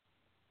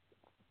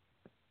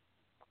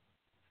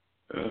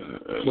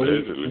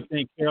 Allegedly. You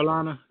think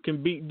Carolina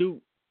can beat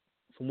Duke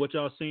from what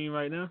y'all seeing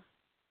right now?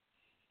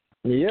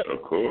 Yep.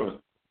 Of course.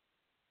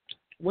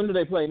 When do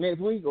they play? Next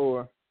week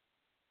or?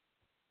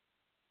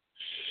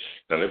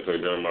 Now they play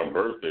during my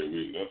birthday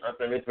week. I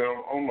think they play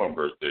on my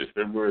birthday,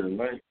 February the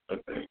 9th, I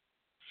think.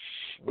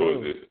 What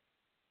was it?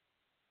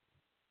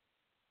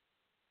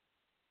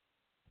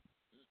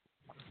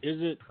 Is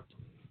it?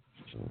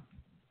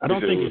 I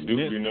don't think it's Duke.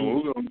 next You know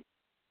week. who?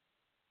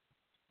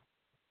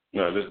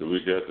 No, this is the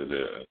week after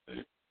that, I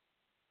think.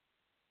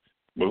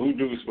 But who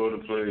Duke is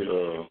supposed to play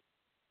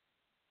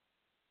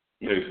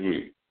next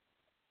week?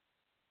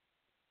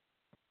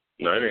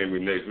 No, it ain't be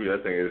next week. I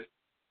think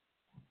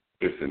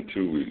it's in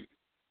 2 weeks.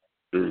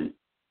 2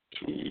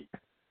 weeks.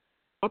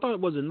 I thought it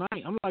was the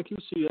night. I'm like you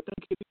see. I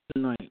think it's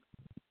the night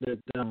that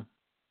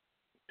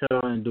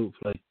Carolina and Duke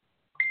play.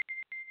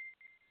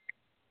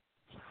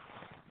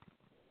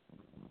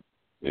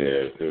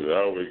 Yeah, because I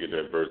always get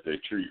that birthday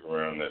treat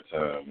around that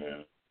time,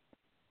 man.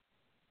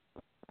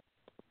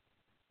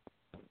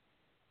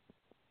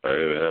 I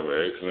either have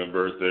an excellent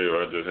birthday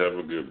or I just have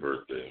a good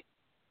birthday.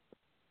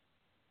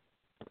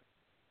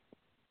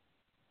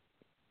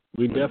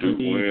 We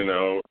definitely Duke win,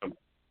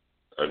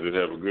 I just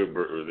have a good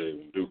birthday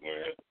when Duke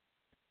win.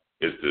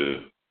 It's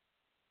the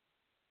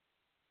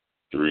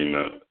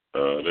 3-9.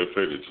 They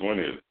play the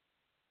 20th.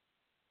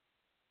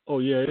 Oh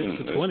yeah,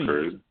 it's the 20th.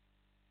 Crazy.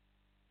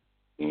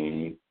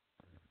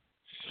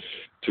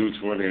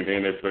 2/20, and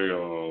then they play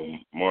on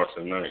March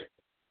the 9th.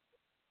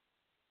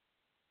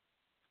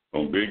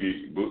 On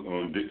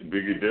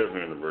Biggie Death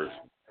anniversary.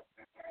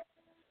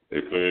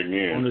 They play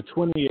again. On the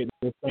 20th,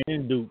 they're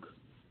playing Duke.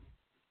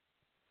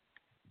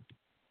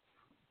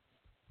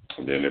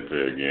 And then they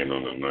play again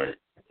on the 9th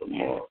of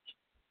March.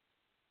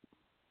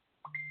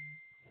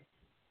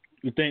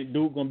 You think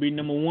Duke gonna be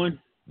number one?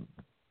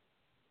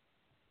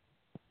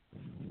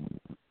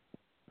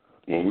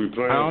 When we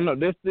play, I don't know.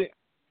 That's it.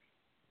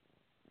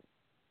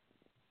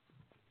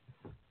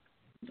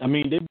 I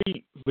mean, they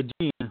beat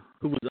Virginia,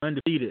 who was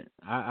undefeated.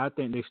 I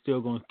think they're still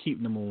gonna keep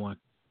number one.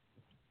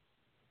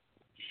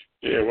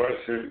 Yeah, why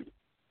should?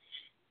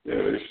 Yeah,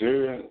 they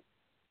should.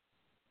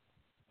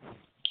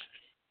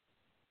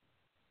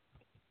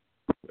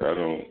 I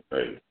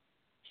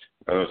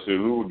don't see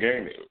who would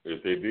gain it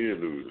if they did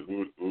lose.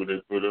 Who would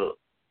they put up?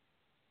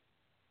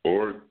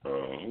 Or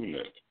who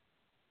next?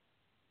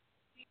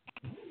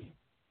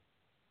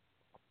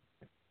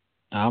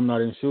 I'm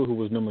not even sure who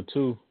was number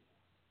two.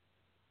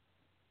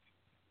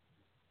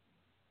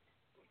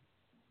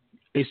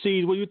 Hey,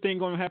 see, what do you think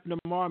going to happen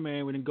tomorrow,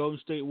 man, when the Golden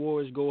State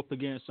Warriors go up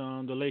against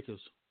the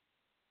Lakers?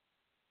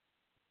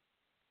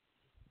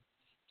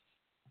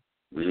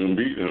 We gonna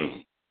beat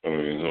them. I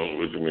mean,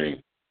 what you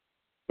mean?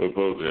 What's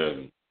supposed to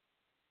happen?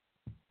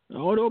 I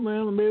don't know,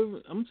 man.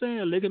 Maybe, I'm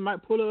saying Lakers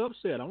might pull an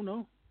upset. I don't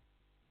know.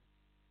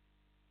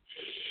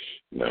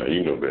 Nah,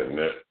 you know better than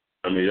that.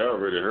 I mean, y'all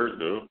already hurt,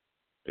 though.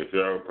 If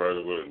y'all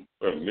probably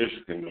wasn't,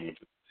 Michigan,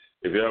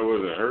 if y'all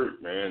wasn't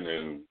hurt, man,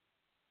 then,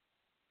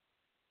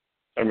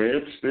 I mean,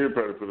 it still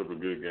probably put up a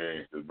good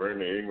game. Because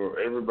Brandon Ingram,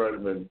 everybody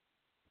been,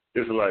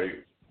 it's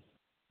like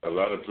a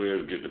lot of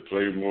players get to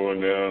play more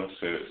now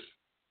since,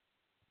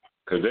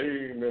 because they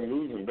ain't been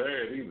losing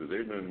bad either.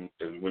 They've been,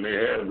 when they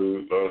had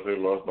lost, they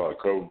lost by a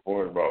couple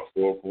points, about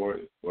 4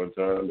 points one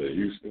time at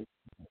Houston.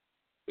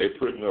 They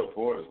putting up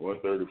points,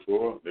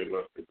 134. They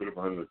put up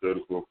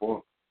 134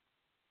 points.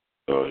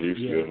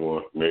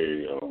 Houston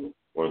made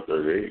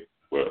 138.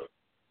 But,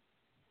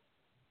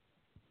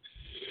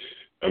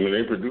 I mean,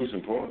 they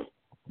producing points.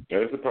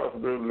 And it's a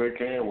possibility they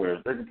can win.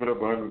 If they can put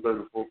up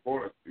 134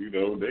 points, you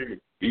know, they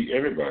can beat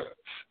anybody.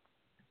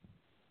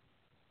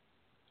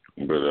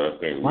 But I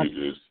think we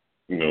just,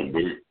 you know,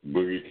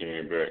 Boogie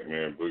came back,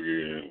 man.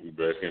 Boogie, we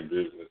back in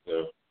business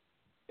now.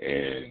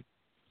 And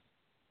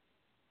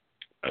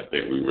I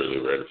think we're really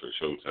ready for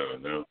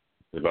showtime now.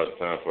 It's about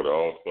time for the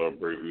All-Star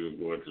break. We were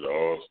going to the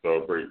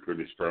All-Star break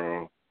pretty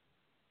strong.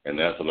 And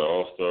after the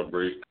All-Star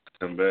break,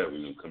 come back,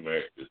 we're going to come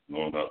back just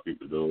knowing how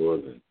people do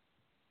it and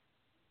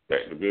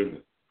back to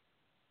business.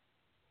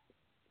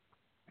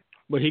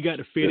 But he got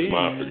to fit in.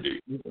 My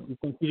prediction. You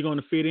think he's going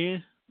to fit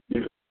in?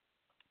 Yeah.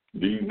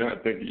 Do you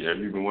not think have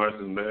you been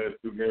watching the last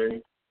 2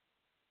 games?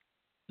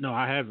 No,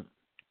 I haven't.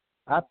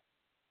 I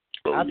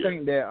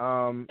think that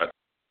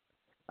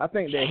I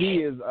think that he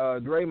is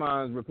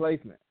Draymond's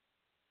replacement.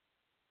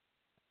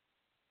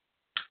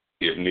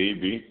 If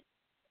need be.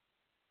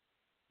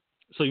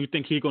 So you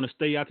think he's going to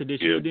stay after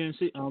this year then,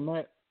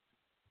 Matt?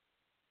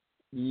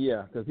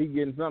 Yeah, because he's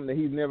getting something that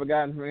he's never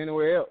gotten from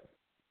anywhere else.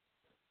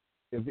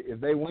 If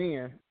they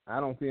win, I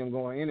don't see him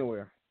going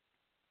anywhere.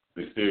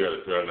 They still got to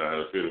figure out how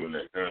to fit him in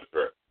that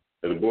contract.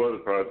 And the boys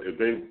are probably, if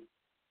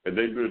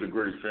they build a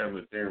great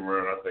family team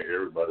around, I think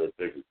everybody will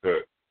take a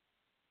cut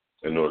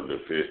in order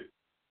to fit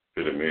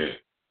him in.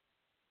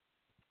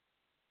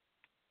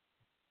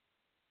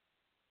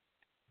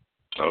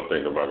 I don't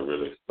think nobody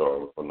really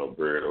starting for no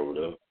bread over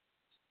there.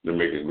 They're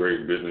making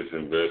great business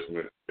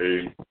investment.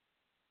 They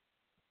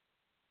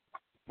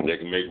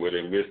can make what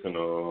they're missing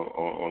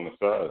on the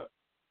side.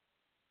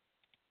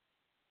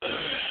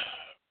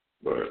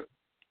 But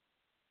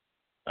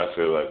I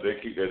feel like they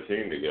keep that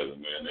team together,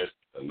 man. That's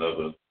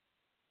another.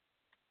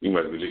 You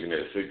might be looking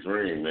at 6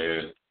 rings,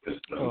 man. That's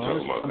what I'm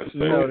talking about.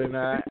 No, they're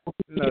not.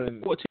 No,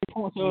 14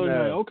 points the other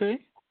night. Okay.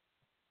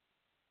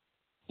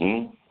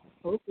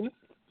 Okay.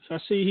 So I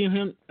see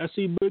him. I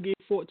see Boogie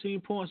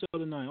 14 points the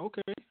other night.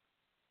 Okay.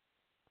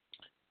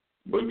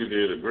 Boogie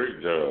did a great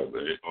job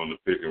on the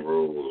pick and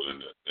roll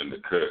and the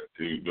cut.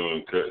 He was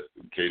doing cuts.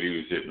 KD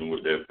was hitting him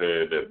with that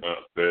pad, that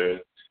bounce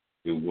pad.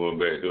 He was going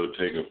back there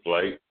taking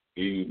flight.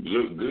 He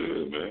looked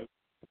good, man.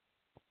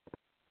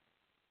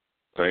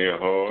 Playing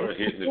hard,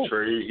 hitting the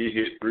trade. He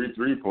hit 3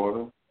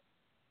 3-pointers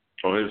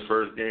on his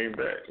first game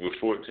back with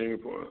 14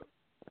 points.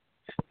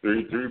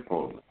 3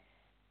 3-pointers.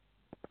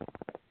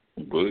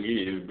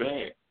 Boogie is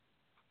back.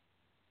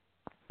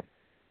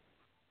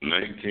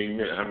 19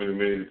 minutes. How many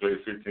minutes he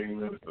played? 15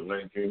 minutes or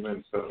 19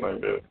 minutes, something like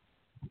that.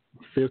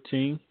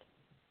 15.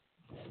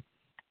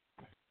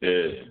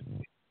 Yeah.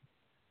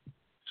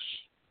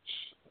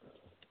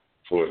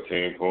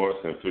 14 points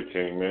in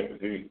 15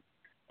 minutes. He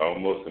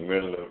almost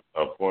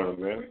a point a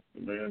minute.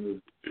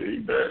 Man, he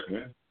back,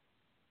 man.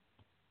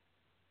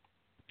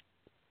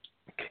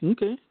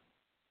 Okay.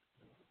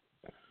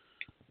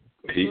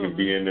 He can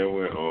be in there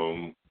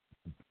when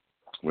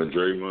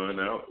Draymond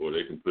out, or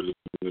they can put it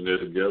in there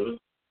together.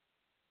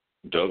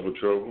 Double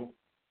trouble.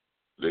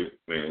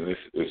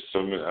 It's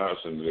so many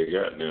options they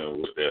got now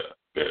with that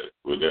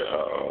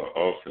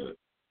offense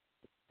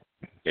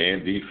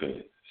and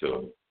defense.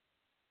 So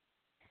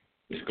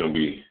it's gonna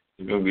be.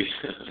 I'm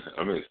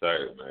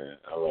excited, man.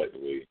 I like the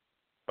way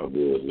our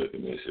boys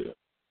looking this year.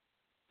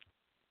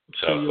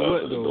 Tell you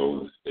what,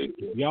 though, if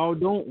y'all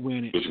don't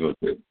win it, what you gonna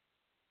say?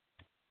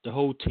 The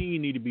whole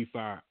team need to be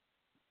fired.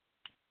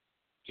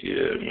 Yeah,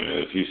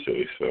 man. If you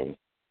say so,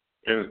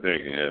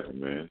 anything can happen,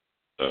 man.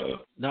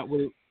 Not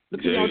with look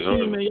at y'all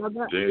team, man. Y'all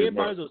got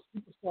everybody's a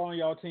superstar on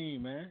y'all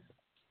team, man.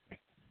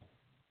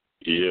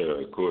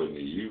 Yeah, according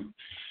to you,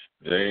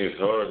 James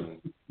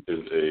Harden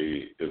is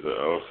an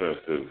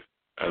offensive.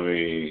 I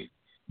mean,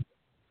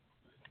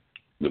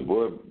 the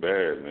boy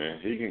bad,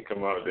 man. He can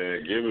come out there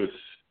and give us.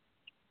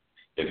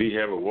 If he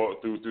have a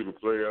walkthrough through the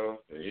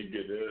playoffs and he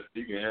get there,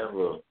 he can have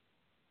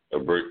a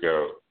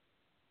breakout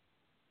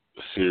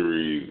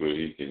series where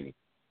he can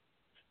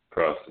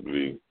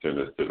possibly send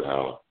us to the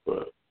house,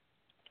 but.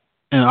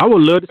 And I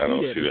would love to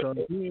see that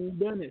because he ain't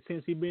done it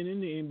since he been in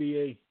the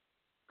NBA.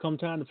 Come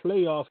time to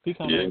playoffs, he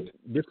kind of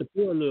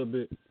disappear a little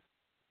bit.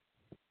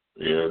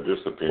 Yeah,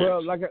 disappear.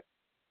 Well, like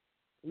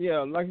you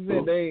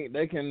said,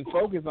 they can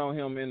focus on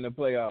him in the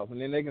playoffs,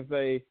 and then they can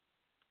say,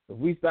 if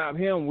we stop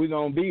him, we're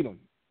gonna beat him.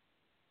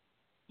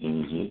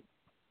 Mhm.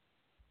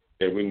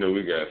 And we know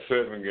we got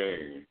 7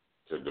 games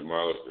to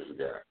demolish this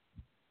guy,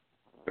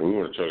 and we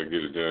want to try to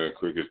get it done as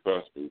quick as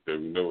possible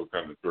because we know what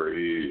kind of threat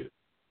he is.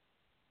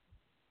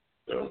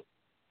 So.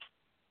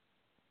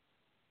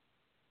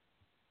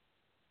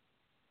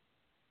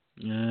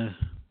 Yeah,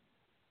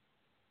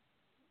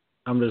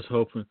 I'm just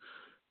hoping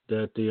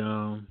that the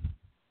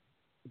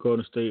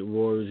Golden State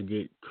Warriors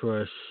get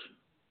crushed.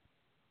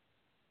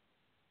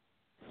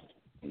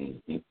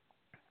 Mm-hmm.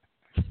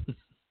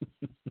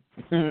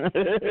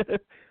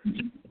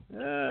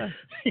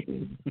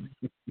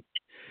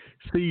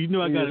 See, you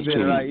know I got to make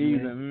it right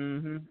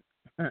even.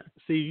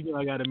 See, you know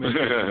I got to make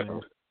it.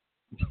 Man.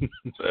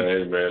 I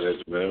ain't mad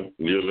at you, man.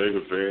 You're a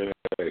Lakers fan.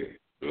 Hey,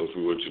 go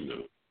through what you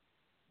do.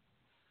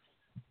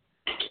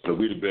 But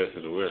we the best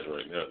in the West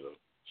right now, though.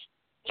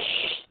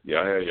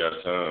 Y'all had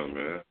y'all time,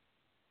 man.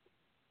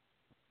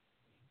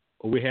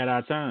 We had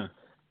our time.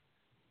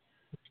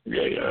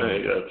 Yeah, y'all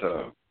had y'all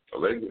time.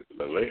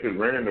 The Lakers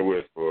ran the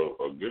West for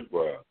a good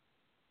while.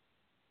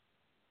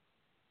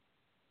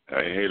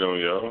 I ain't hate on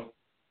y'all.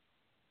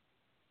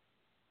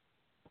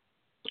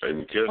 I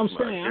even catch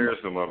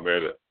my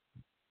better.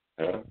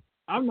 Huh?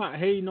 I'm not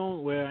hating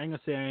on. Well, I ain't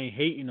gonna say I ain't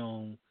hating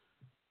on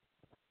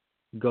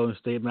Golden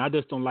State, man. I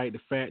just don't like the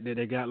fact that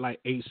they got like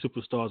 8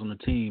 superstars on the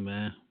team,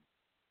 man.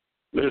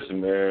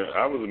 Listen, man,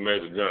 I was a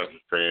Magic Johnson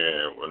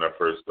fan when I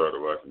first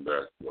started watching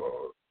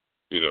basketball.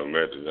 You know,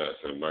 Magic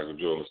Johnson and Michael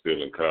Jordan was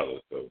still in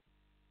college, so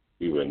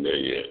we wasn't there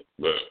yet.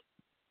 But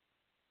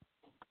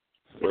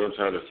what I'm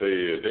trying to say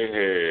is they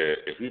had,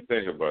 if you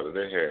think about it,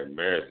 they had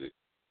Magic,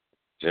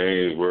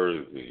 James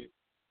Worthy,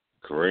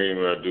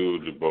 Kareem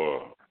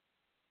Abdul-Jabbar,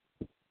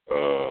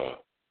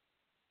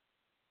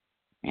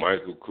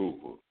 Michael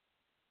Cooper,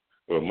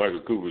 Well,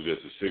 Michael Cooper's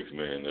just a six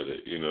man of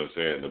it, you know what I'm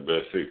saying? The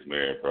best six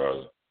man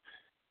probably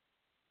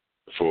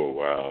for a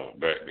while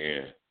back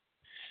then.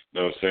 You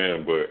know what I'm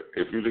saying? But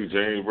if you look,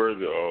 James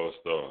Worthy,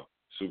 all-star,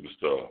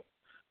 superstar.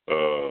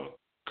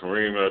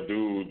 Kareem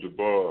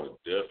Abdul-Jabbar,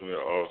 definitely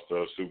an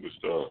all-star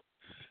superstar.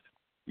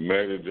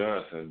 Magic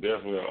Johnson,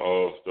 definitely an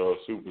all-star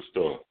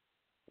superstar.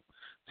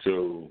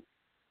 So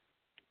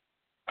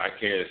I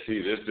can't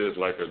see this just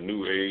like a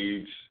new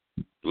age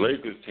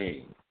Lakers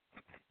team.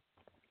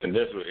 And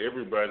that's what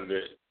everybody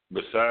that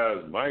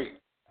besides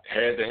Mike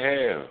had to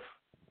have.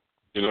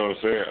 You know what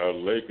I'm saying? A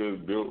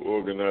Lakers-built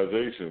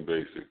organization,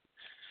 basically.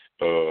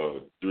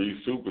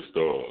 3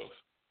 superstars,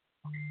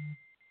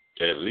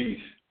 at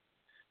least.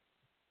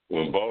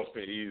 When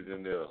Boston eased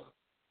in there,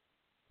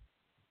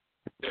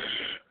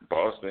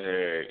 Boston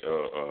had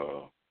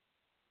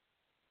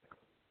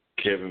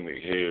Kevin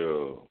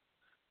McHale,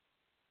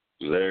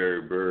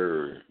 Larry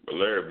Bird. But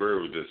Larry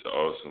Bird was just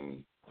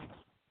awesome.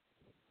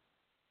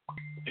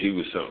 He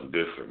was something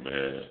different,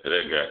 man.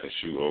 That guy can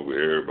shoot over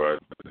everybody.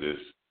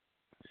 Just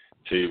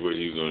tell you what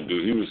he was going to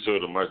do. He was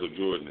sort of Michael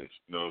Jordan-ish,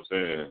 you know what I'm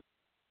saying?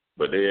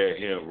 But they had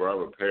him,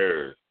 Robert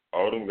Parrish.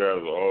 All them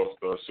guys were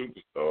all-star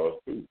superstars,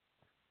 too.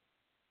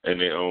 In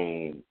their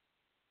own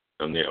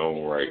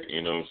right,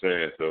 you know what I'm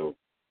saying? So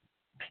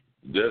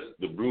that's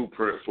the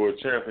blueprint for a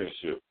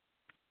championship.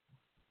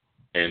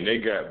 And they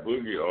got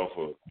Boogie off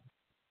a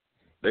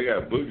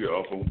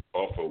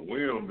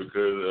whim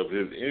because of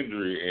his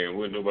injury and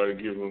when nobody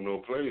give him no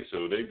play.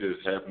 So they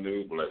just happened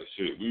to be like,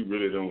 shit, we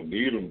really don't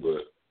need him,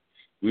 but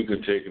we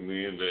can take him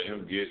in, let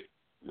him get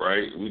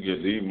right. We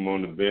can leave him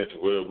on the bench.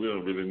 Well, we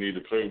don't really need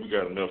to play. We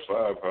got enough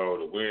firepower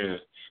to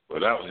win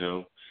without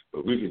him,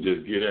 but we can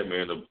just get that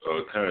man a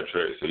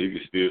contract so he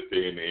can still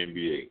stay in the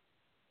NBA.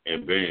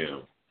 And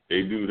bam,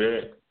 they do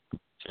that.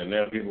 And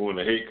now people want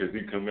to hate because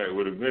he come back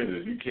with a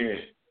vengeance. You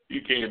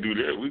can't do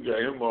that. We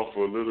got him off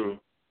for a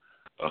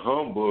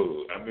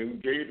humbug. I mean, we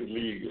gave the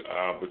league an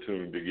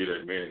opportunity to get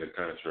that man a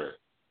contract.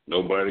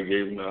 Nobody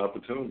gave him the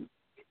opportunity.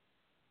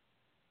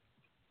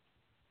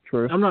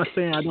 True. I'm not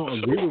saying I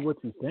don't agree with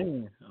what you're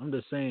saying. I'm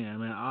just saying, I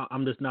mean,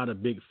 I'm just not a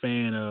big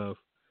fan of.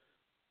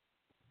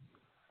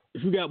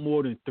 If you got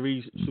more than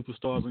 3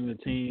 superstars on your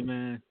team,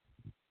 man,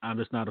 I'm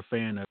just not a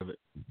fan of it.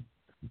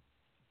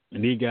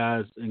 And these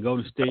guys in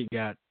Golden State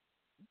got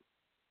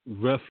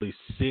roughly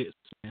 6.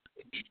 Man.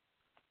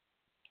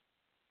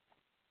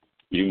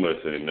 You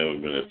must have never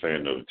been a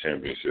fan of the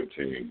championship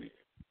team.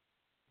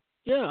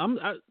 Yeah,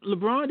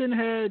 LeBron didn't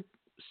have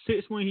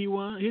 6 when he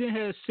won. He didn't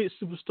have 6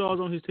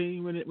 superstars on his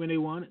team when they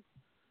won it.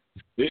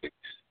 6.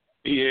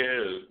 He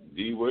had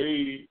D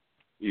Wade.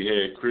 He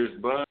had Chris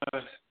Bosh.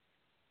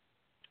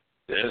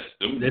 That's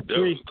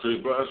 3.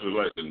 Chris Bosh was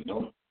like the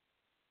number.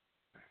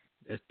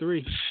 That's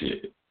 3.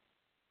 Shit.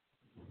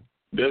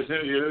 That's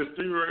it. Yeah, that's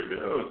 3 right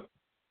there.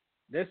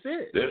 That's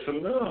it. That's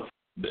enough.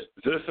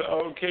 That's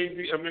all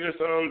KD. I mean,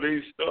 that's all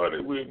they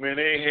started with, man.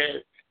 They ain't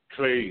had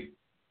Clay.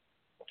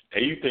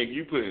 And you think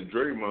you put in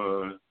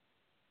Draymond,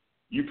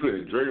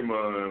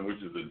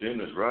 which is a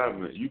Dennis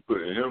Rodman, you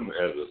put him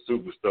as a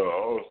superstar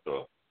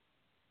all-star.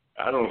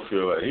 I don't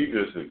feel like he's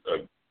just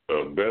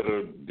a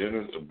better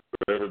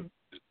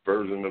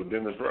version of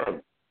Dennis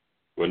Rodman.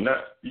 Well,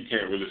 you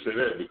can't really say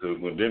that because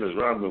when Dennis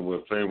Rodman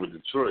was playing with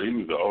Detroit, he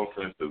was the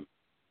offensive.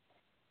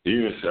 I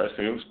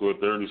seen him score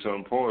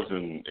 30-something points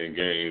in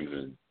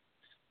games,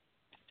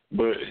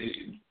 but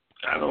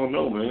I don't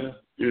know, man.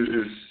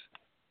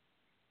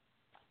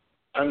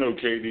 I know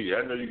KD.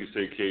 I know you can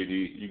say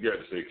KD. You got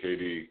to say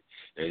KD,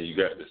 and you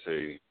got to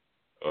say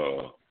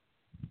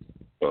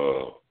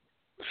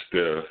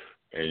Steph,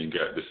 and you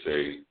got to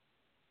say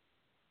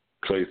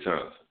Klay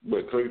Thompson.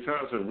 But Klay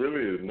Thompson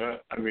really is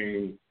not. I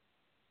mean,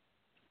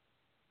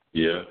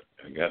 yeah,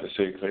 I got to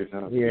say Klay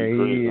Thompson. Yeah,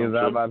 he is.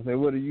 I'm about to say,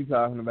 what are you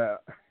talking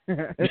about?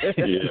 Yeah,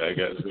 I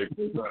got to say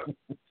Klay Thompson.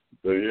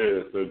 So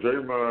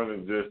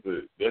Draymond is just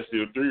that's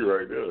your 3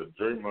 right there.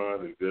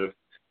 Draymond is just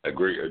a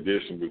great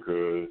addition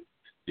because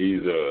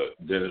he's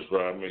Dennis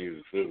Rodman. He's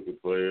a physical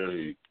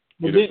player.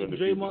 Didn't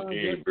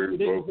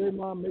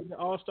Draymond make the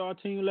All-Star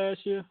team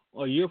last year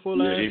or year before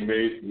last year?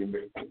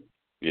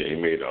 He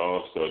made the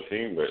All-Star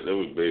team, but that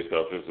was based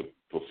off his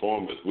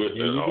performance with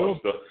an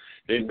All-Star.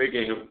 His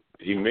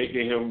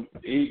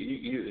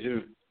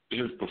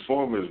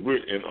performance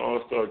with an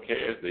All-Star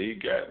cast that he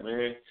got,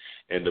 man,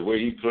 and the way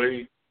he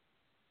played.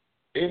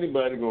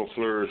 Anybody gonna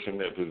flourish in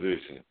that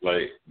position?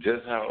 Like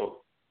just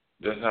how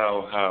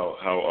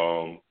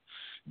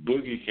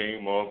Boogie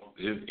came off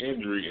his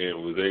injury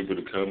and was able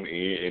to come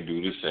in and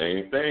do the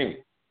same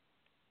thing.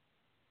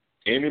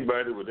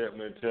 Anybody with that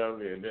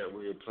mentality and that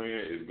way of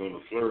playing is gonna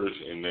flourish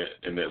in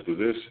that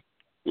position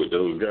with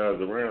those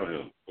guys around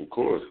him, of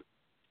course.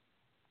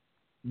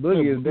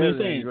 Boogie is better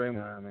than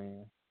Draymond,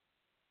 man.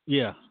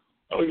 Yeah.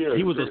 Oh yeah.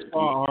 He was a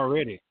star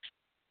already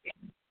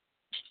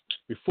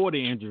before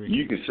the injury.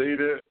 You can say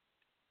that.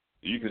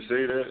 And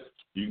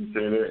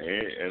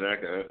I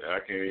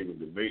can't even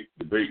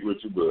debate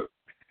with you, but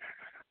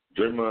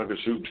Draymond can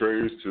shoot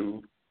trays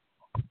too.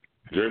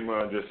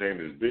 Draymond just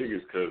ain't as big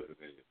as Cousin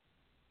is.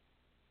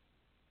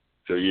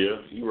 So yeah,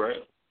 you're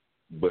right.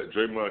 But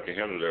Draymond can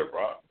handle that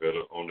rock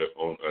better on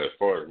as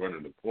far as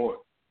running the point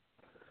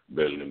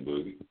better than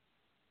Boogie.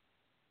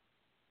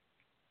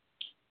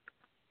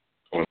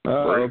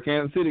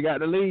 Kansas City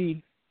got the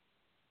lead.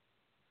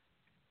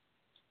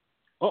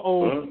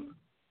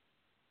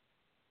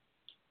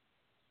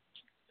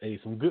 Hey,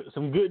 some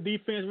good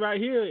defense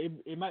right here.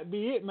 It might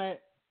be it,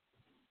 Matt.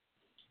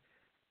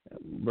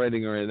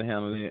 Brady ready to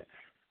handle it.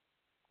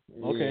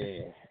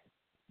 Okay.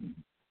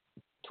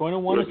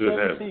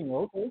 21-17.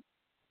 Okay.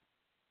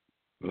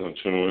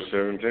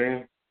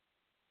 21-17.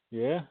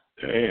 Yeah.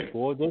 Damn.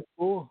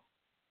 4-4.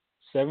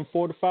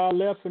 7:45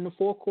 left in the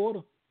fourth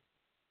quarter.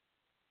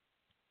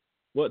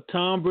 What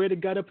Tom Brady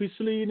got up his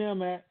sleeve now,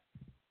 Matt?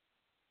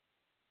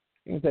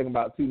 It's going to take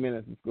about 2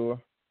 minutes to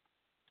score.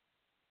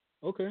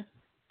 Okay.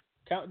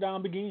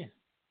 Countdown begin.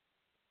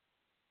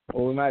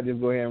 Or we might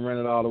just go ahead and run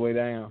it all the way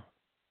down.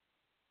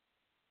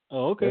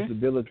 Oh, okay. That's the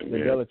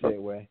Belichick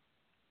way.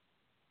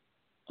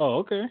 Oh,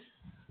 okay.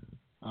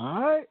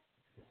 All right.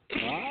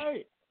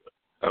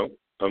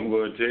 I'm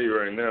going to tell you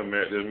right now,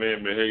 Matt, this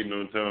man been hating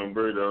on Tom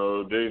Brady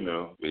all day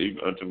now. He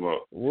been talking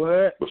about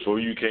what? Before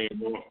you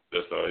came on,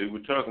 that's all he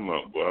was talking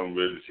about. Boy, I'm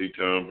ready to see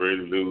Tom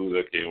Brady lose.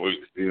 I can't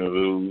wait to see him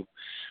lose.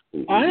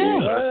 I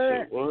am. I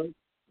said, what?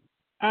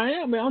 I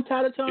am, man. I'm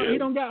tired of Tom. He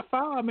don't got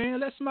fired, man.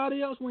 Let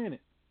somebody else win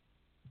it.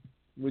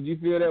 Would you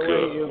feel that way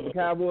if the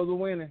Cowboys were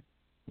winning?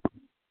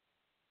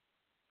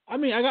 I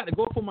mean, I got to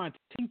go for my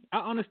team. I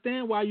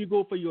understand why you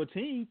go for your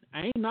team.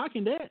 I ain't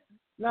knocking that.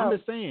 No, I'm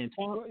just saying.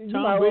 You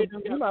might well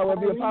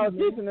be a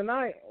politician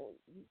tonight.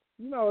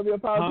 You might well be a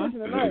politician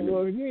tonight.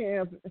 Well, you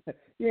ain't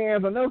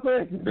answer no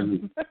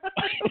questions.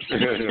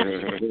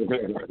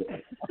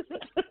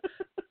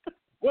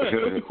 What's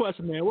the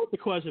question, man? What's the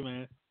question,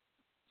 man?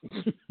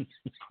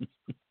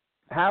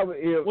 How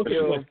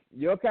if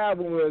your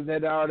Cowboys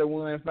had already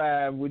won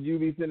 5, would you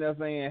be sitting there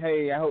saying,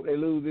 "Hey, I hope they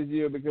lose this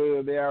year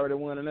because they already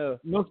won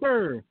enough"? No,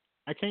 sir.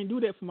 I can't do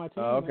that for my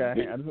team.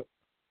 Okay,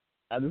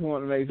 I just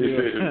want to make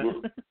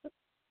sure.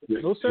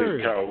 No,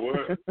 sir.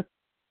 What?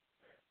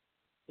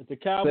 If the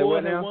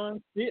Cowboys have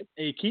won,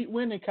 they keep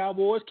winning.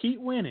 Cowboys keep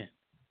winning.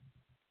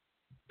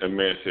 That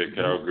man said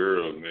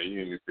cowgirls, man.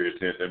 You ain't pay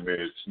attention. That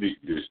man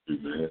sneak this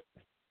dude, man.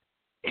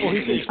 Oh,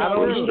 he said I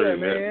don't do that,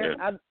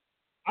 man.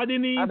 I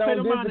didn't even I pay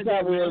don't the mind do the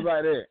Cowboys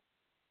like that.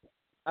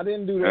 I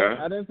didn't do that.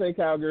 I didn't say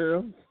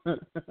cowgirls.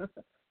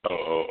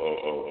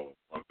 Oh,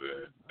 my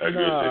bad. I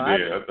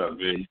thought,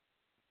 man,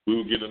 we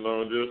were getting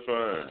along just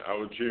fine. I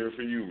was cheering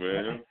for you,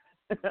 man.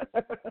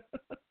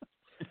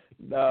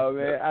 No,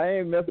 man, I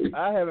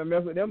haven't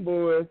messed with them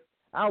boys.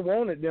 I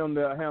wanted them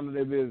to handle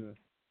their business.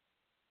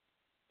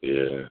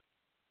 Yeah.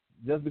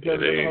 Just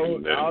because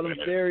all them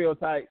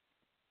stereotypes,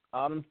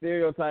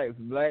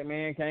 black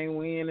man can't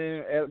win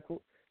and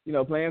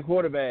playing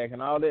quarterback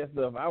and all that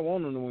stuff. I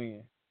want them to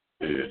win.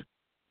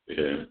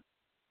 Yeah.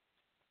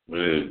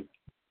 Man,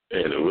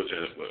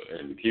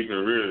 and keeping it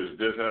real is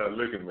just how I'm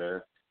looking,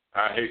 man.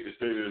 I hate to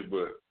say this,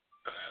 but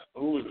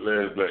who was the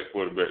last black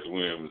quarterback to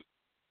win?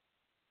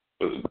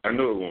 I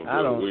know it wasn't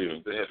Doug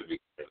Williams. They had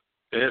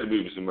to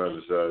be somebody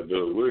besides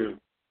Doug Williams.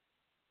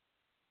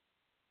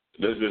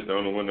 That's just the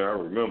only one that I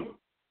remember.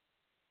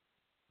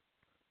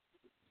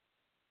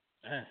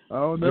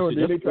 Oh no!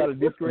 They try to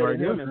discredit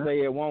him and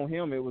say it wasn't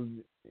him. It was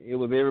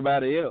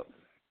everybody else.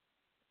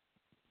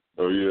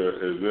 Oh yeah,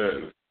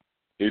 exactly.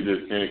 He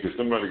just can't because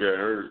somebody got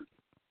hurt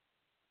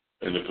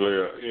in the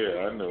playoff.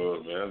 Yeah, I know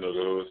it, man. I know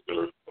the whole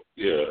story.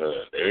 Yeah,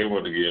 they didn't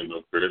want to give him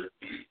no credit.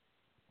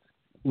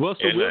 I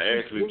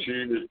actually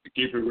cheered to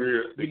keep it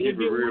real. To keep it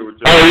real with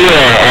you. Oh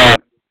yeah.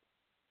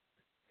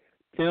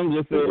 Tim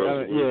just said,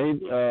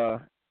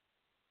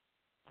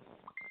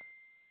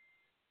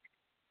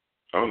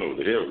 I don't know what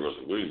the hell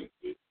Russell Williams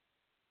did.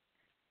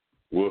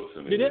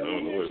 Wilson. I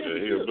don't know what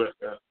the hell black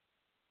guy.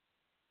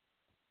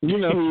 You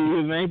know who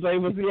he is, man. He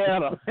played for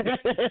Seattle.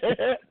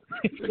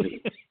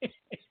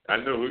 I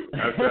know who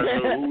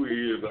he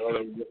is.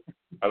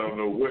 I don't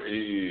know what he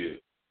is.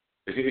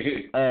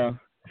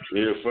 He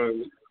a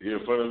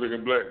funny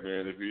looking black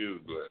man if he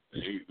is black.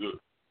 And he's good.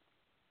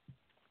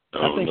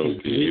 I don't know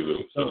if he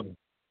is something.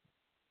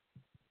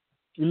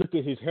 You look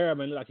at his hair,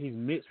 man, like he's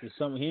mixed with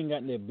something. He ain't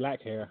got that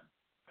black hair.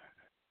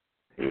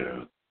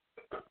 Yeah,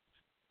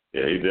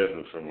 he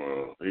definitely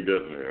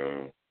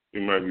he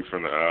might be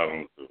from the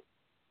islands.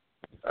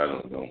 I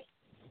don't know.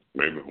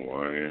 Maybe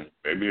Hawaiian.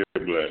 Maybe a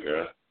black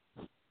guy.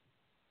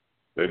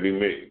 Maybe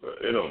me,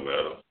 but it don't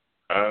matter.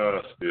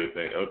 I still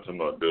think I'm talking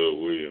about Doug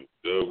Williams.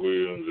 Doug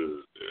Williams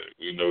is,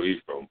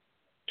 he's from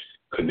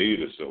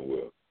Canada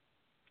somewhere.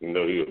 He's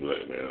a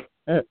black man.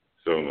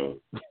 So no.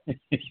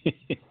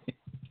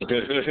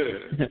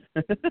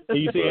 Are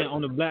you saying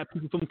on the black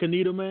people from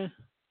Canada, man?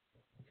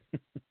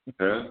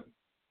 Huh?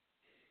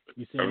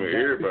 I mean,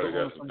 everybody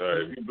got some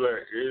time. If you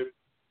black,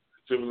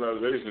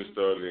 civilization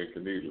started in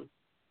Canada.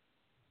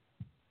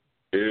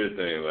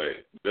 Everything,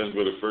 like, that's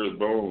where the first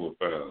bone was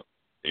found,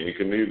 in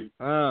Canada.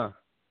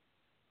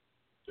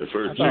 The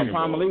first chicken bone.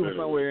 Palmolive was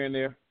somewhere in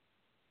there.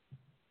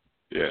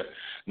 Yeah.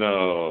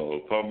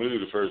 No, Palmolive,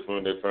 the first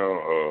one they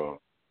found,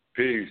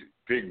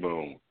 pig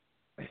bone.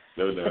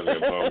 No, down there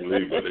in Palm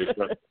but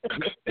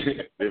they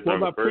what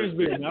about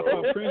Princeville? I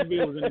thought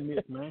Princeville was in the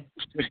mix, man.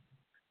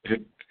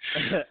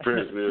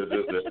 Princeville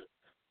just that.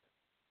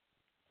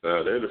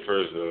 They're the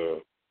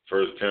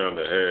first town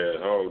that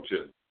had hog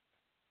chicken.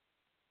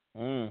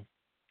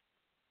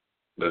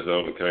 That's the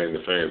only claim to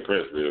fame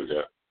Princeville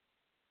got.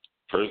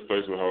 First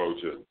place with hog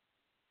chicken.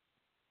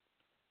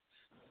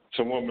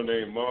 Some woman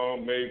named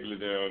Mom Mabley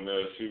down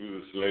there, she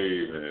was a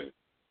slave, and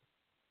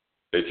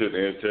they took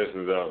the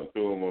intestines out and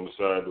threw them on the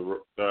side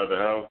of the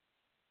house.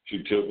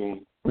 She took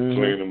them,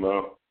 cleaned them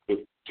out,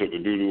 took the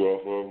doo-doo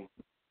off of them,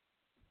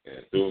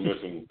 and threw them in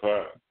some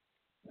pot,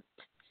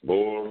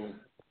 boiled them,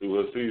 threw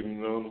her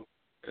seasoning on them,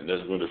 and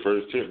that's when the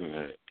first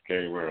chicken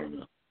came around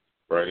there,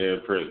 right here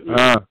in Princeton.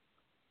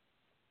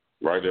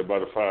 Right there by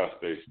the fire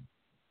station.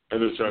 I'm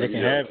just trying to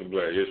get y'all some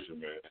Black History,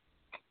 man.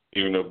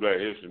 Even though Black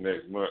History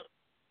next month,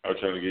 I'm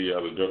trying to get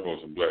y'all to jump on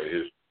some Black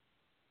History.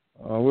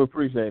 Oh, we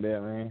appreciate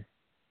that, man.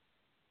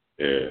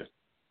 Yeah.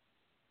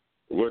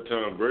 What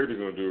Tom Brady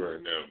gonna do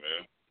right now,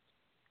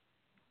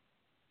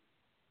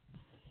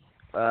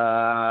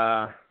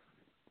 man?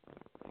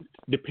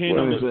 Depending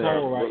on this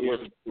poll right here.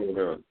 What's the score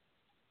now?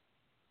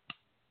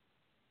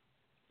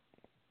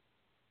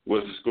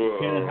 What's the score?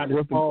 Depending on how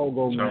this poll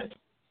go, man.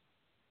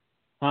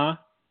 Huh?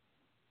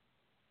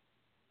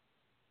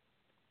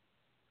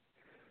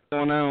 What's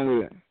going on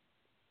with it?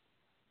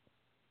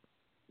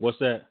 What's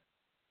that?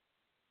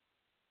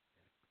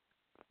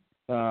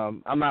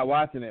 I'm not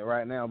watching it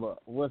right now, but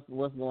what's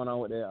going on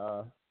with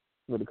that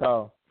with the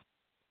call?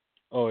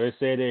 Oh, they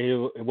said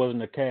that it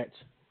wasn't a catch.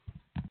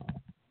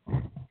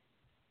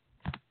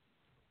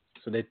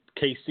 So that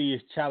KC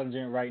is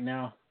challenging right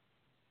now.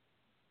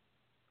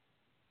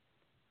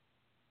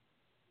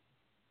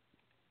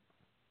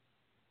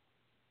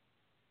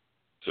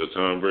 So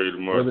Tom Brady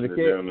marching it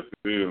down the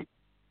field.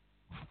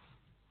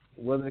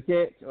 Was it a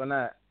catch or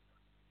not?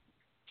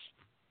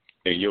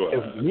 In your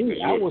eyes.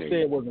 I would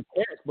say it was a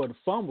catch, but a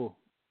fumble.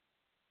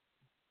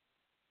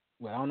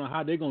 Well, I don't know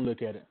how they're going to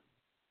look at it.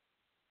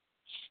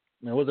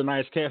 Man, it was a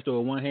nice catch, though,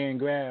 a one-hand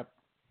grab.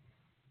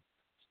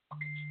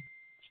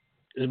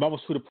 It's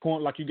almost to the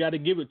point like you got to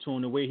give it to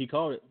him the way he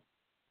caught it.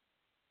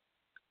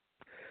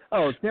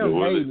 Oh, Tim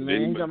Hayden,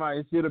 man. He's talking about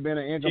it should have been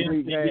an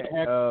incomplete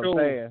pass.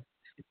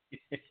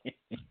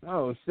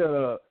 Oh, shut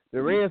up.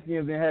 The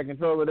Redskins didn't have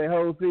control of their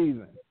whole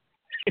season.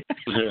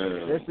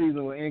 That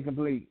season was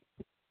incomplete.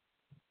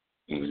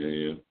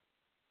 Yeah.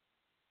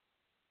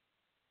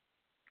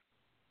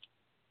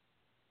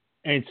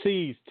 And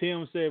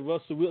Tim said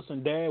Russell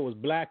Wilson's dad was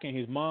black and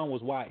his mom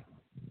was white.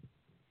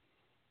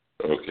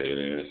 Okay,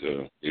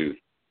 then.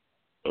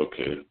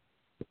 Okay.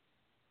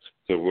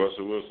 So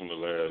Russell Wilson, the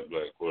last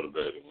black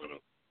quarterback to win a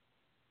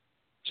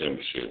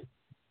championship.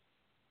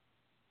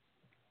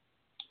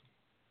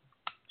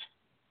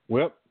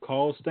 Well,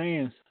 call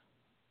stands.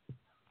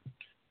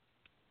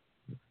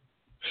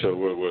 So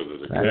what was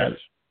it, a catch?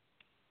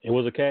 It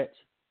was a catch.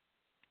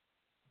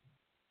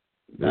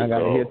 I got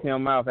to hear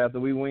Tim mouth after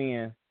we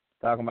win,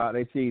 talking about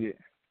they cheated.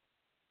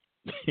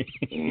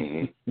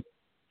 Mm-hmm.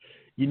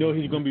 You know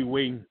he's going to be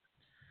waiting.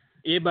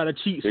 Everybody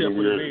cheats except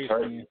for the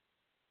Redskins.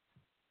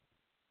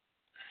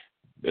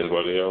 That's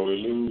why they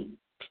always lose.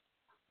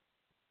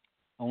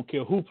 I don't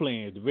care who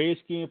playing. The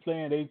Redskins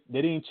playing, they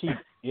didn't cheat.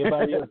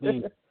 Everybody else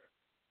did.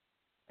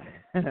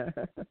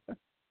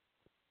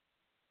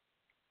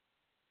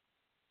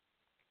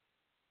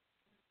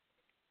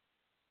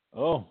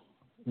 Oh,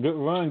 good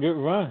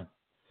run.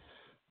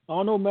 I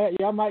don't know, Matt.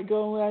 Y'all might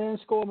go out there and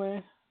score,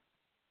 man.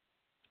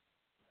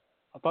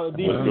 I thought the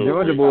defense.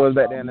 Georgia boys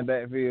back there in the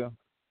backfield.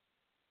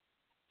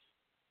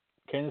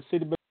 Kansas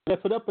City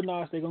left it up a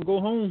notch. They're going to go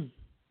home.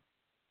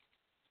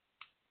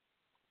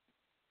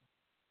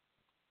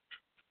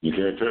 You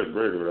can't touch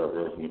Brady without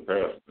roughing the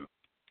passer.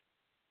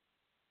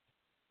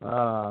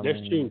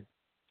 That's true.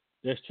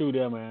 That's true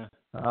there, man.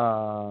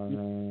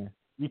 Man.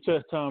 You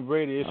touch Tom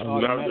Brady, it's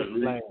automatic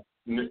flag.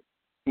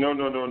 No.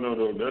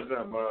 That's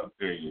not my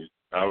opinion.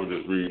 I was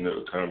just reading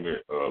a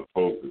comment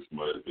post this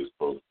month. This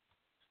post.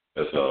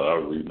 That's all I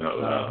was reading out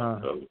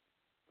loud.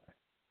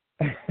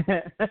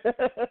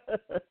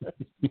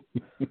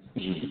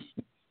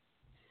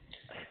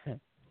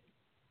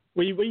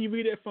 Where you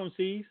read that from,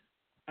 C's?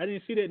 I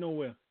didn't see that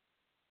nowhere.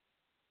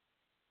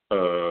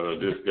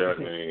 This guy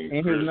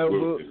named Chris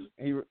Wilkins.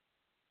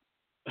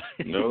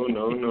 No.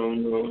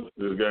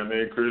 This guy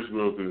named Chris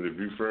Wilkins. If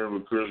you're friends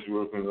with Chris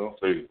Wilkins on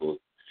Facebook,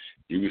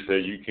 you can say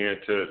you can't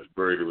touch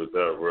Brady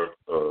without a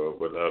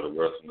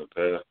rushing the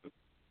passer.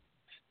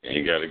 And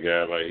he got a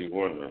guy like he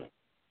won.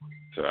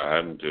 So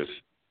I'm just,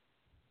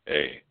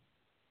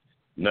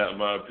 not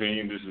my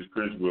opinion. This is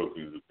Chris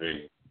Wilkins'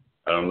 opinion.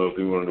 I don't know if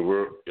he wanted the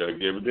world.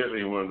 Evidently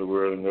he wanted the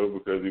world to know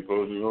because he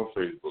posted it on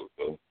Facebook.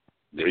 So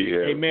there you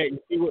have it. Hey, Matt,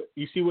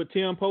 you see what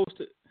Tim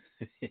posted?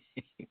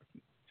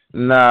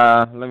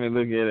 Nah, let me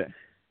look at it.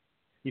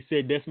 He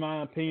said, that's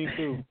my opinion,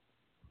 too.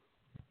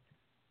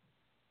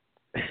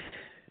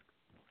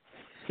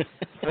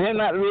 For him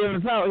not to be able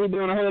to talk, he's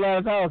doing a whole lot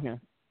of talking.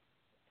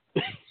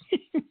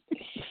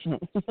 You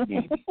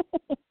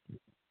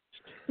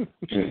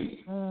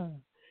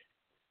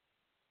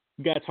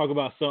got to talk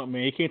about something,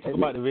 man. You can't talk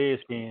about the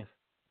Redskins.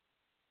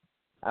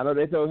 I know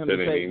they told him to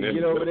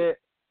get over that.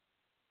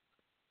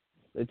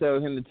 They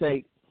told him to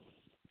take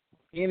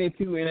any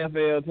 2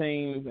 NFL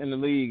teams in the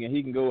league, and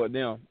he can go with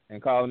them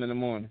and call them in the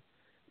morning.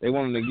 They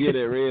want him to get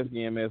that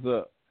Redskin mess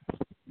up.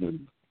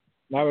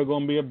 Now we're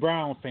going to be a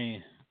Brown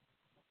fan.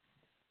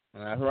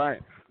 That's right.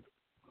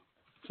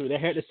 So they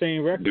had the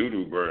same record.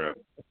 Doo-doo Brown.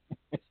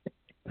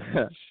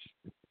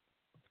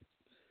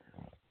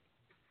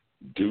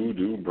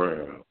 Doo-doo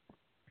Brown.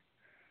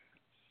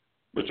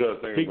 What y'all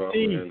think about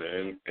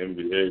the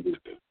NBA this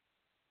year?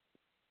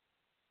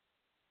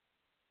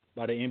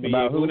 About the NBA?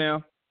 About who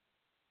now?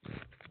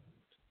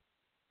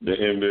 The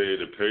NBA,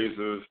 the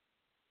Pacers.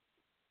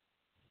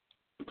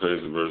 The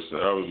Pacers versus,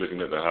 I was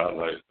looking at the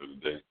highlights of the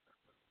day.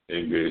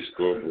 NBA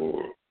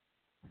scoreboard.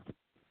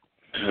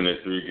 And the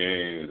 3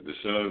 games, the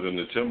Suns and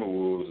the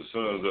Timberwolves, the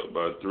Suns up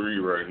by 3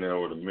 right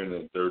now with 1 minute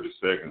and 30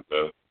 seconds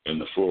left in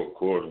the fourth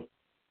quarter.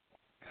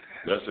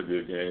 That's a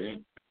good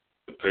game.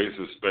 The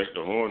Pacers spanked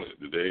the Hornets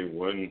today,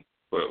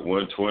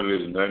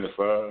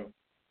 120-95.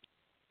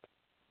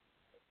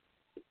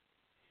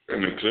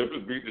 And the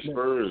Clippers beat the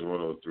Spurs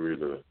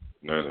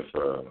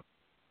 103-95.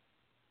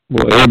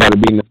 Well, everybody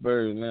beating the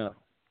Spurs now.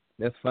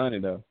 That's funny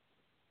though.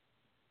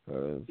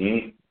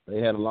 They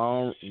had a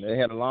long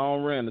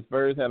run. The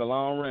Spurs had a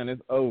long run.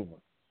 It's over.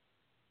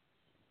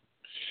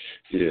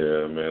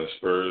 Yeah, man. The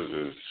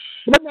Spurs is.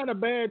 They're not a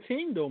bad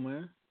team though,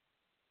 man.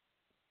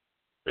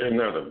 They're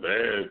not a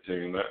bad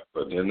team,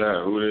 but they're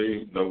not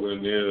nowhere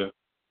near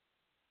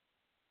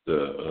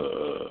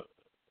the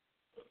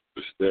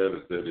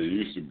status that they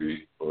used to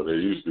be or they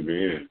used to be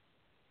in.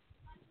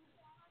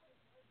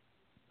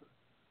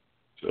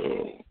 So,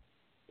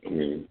 I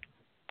mean,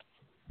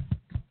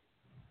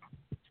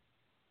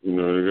 you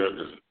know,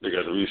 they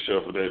got to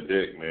reshuffle that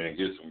deck, man.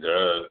 Get some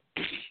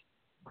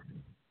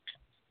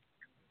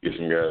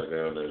guys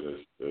down there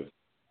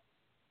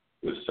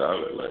that's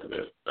solid like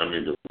that. I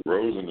mean,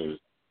 DeRozan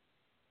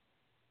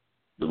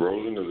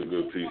is a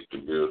good piece to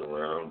build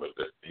around, but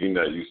he's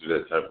not used to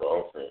that type of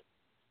offense,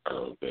 I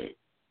don't think.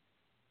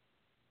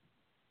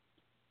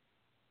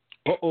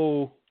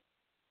 Uh-oh,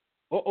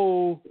 what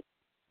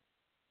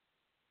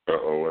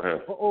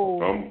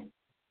happened?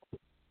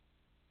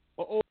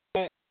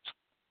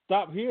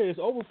 Stop here. It's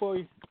over for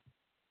you.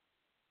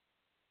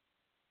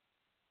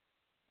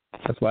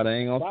 That's why they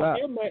ain't going to stop.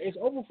 Here, Matt. It's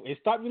over. It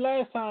stopped you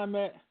last time,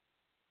 Matt.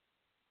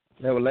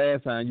 That was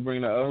last time. You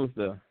bring the old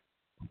stuff.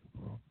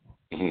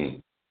 Mm-hmm.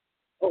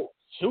 Oh,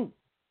 shoot.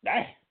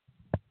 Dang.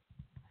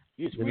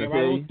 You just ran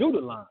right on through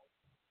the line.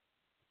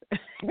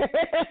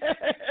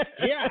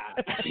 Yeah.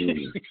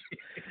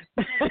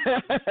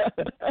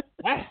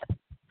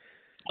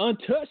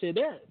 Untouched at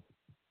that.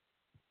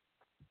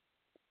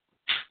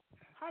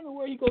 I don't know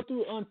where you go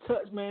through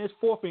untouched, man. It's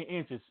 4th and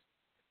inches.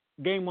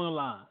 Game 1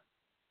 line.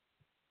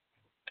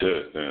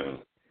 Touchdown.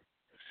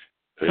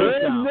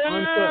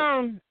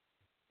 Touchdown.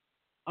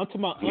 I'm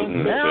talking about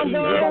Mm-hmm. Down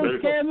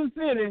goes Kansas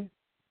City.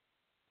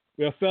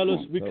 Well,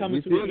 fellas, we're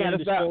coming to the end of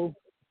the show.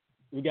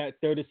 We got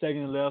 30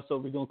 seconds left, so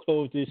we're going to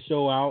close this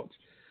show out.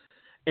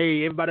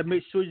 Hey, everybody,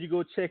 make sure you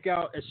go check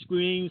out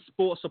Extreme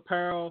Sports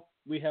Apparel.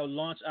 We have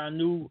launched our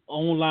new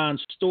online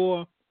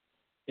store,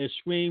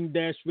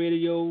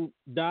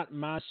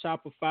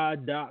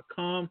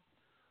 extreme-radio.myshopify.com.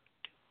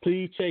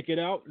 Please check it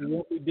out. You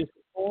won't be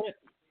disappointed.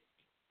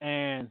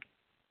 And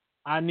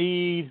I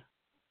need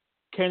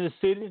Kansas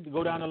City to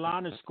go down the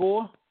line and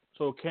score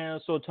so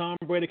Tom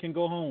Brady can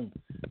go home.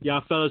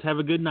 Y'all fellas have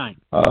a good night.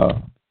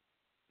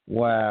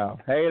 Wow.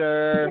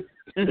 Hater.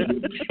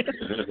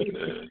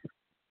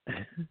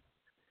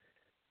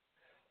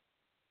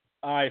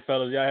 All right,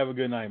 fellas. Y'all have a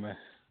good night, man.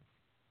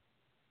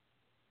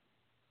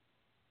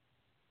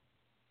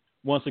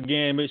 Once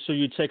again, make sure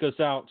you check us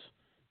out.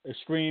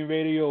 Extreme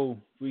Radio.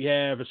 We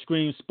have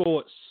Extreme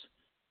Sports,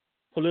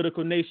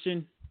 Political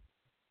Nation,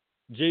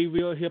 J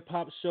Real Hip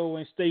Hop Show,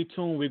 and stay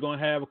tuned. We're going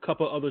to have a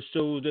couple other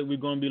shows that we're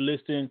going to be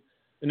listing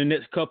in the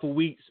next couple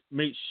weeks.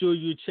 Make sure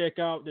you check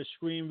out the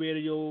Extreme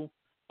Radio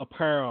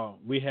Apparel.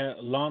 We have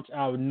launched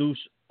our new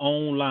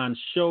online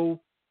show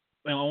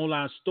and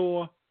online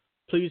store.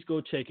 Please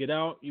go check it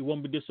out. You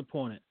won't be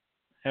disappointed.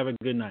 Have a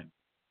good night.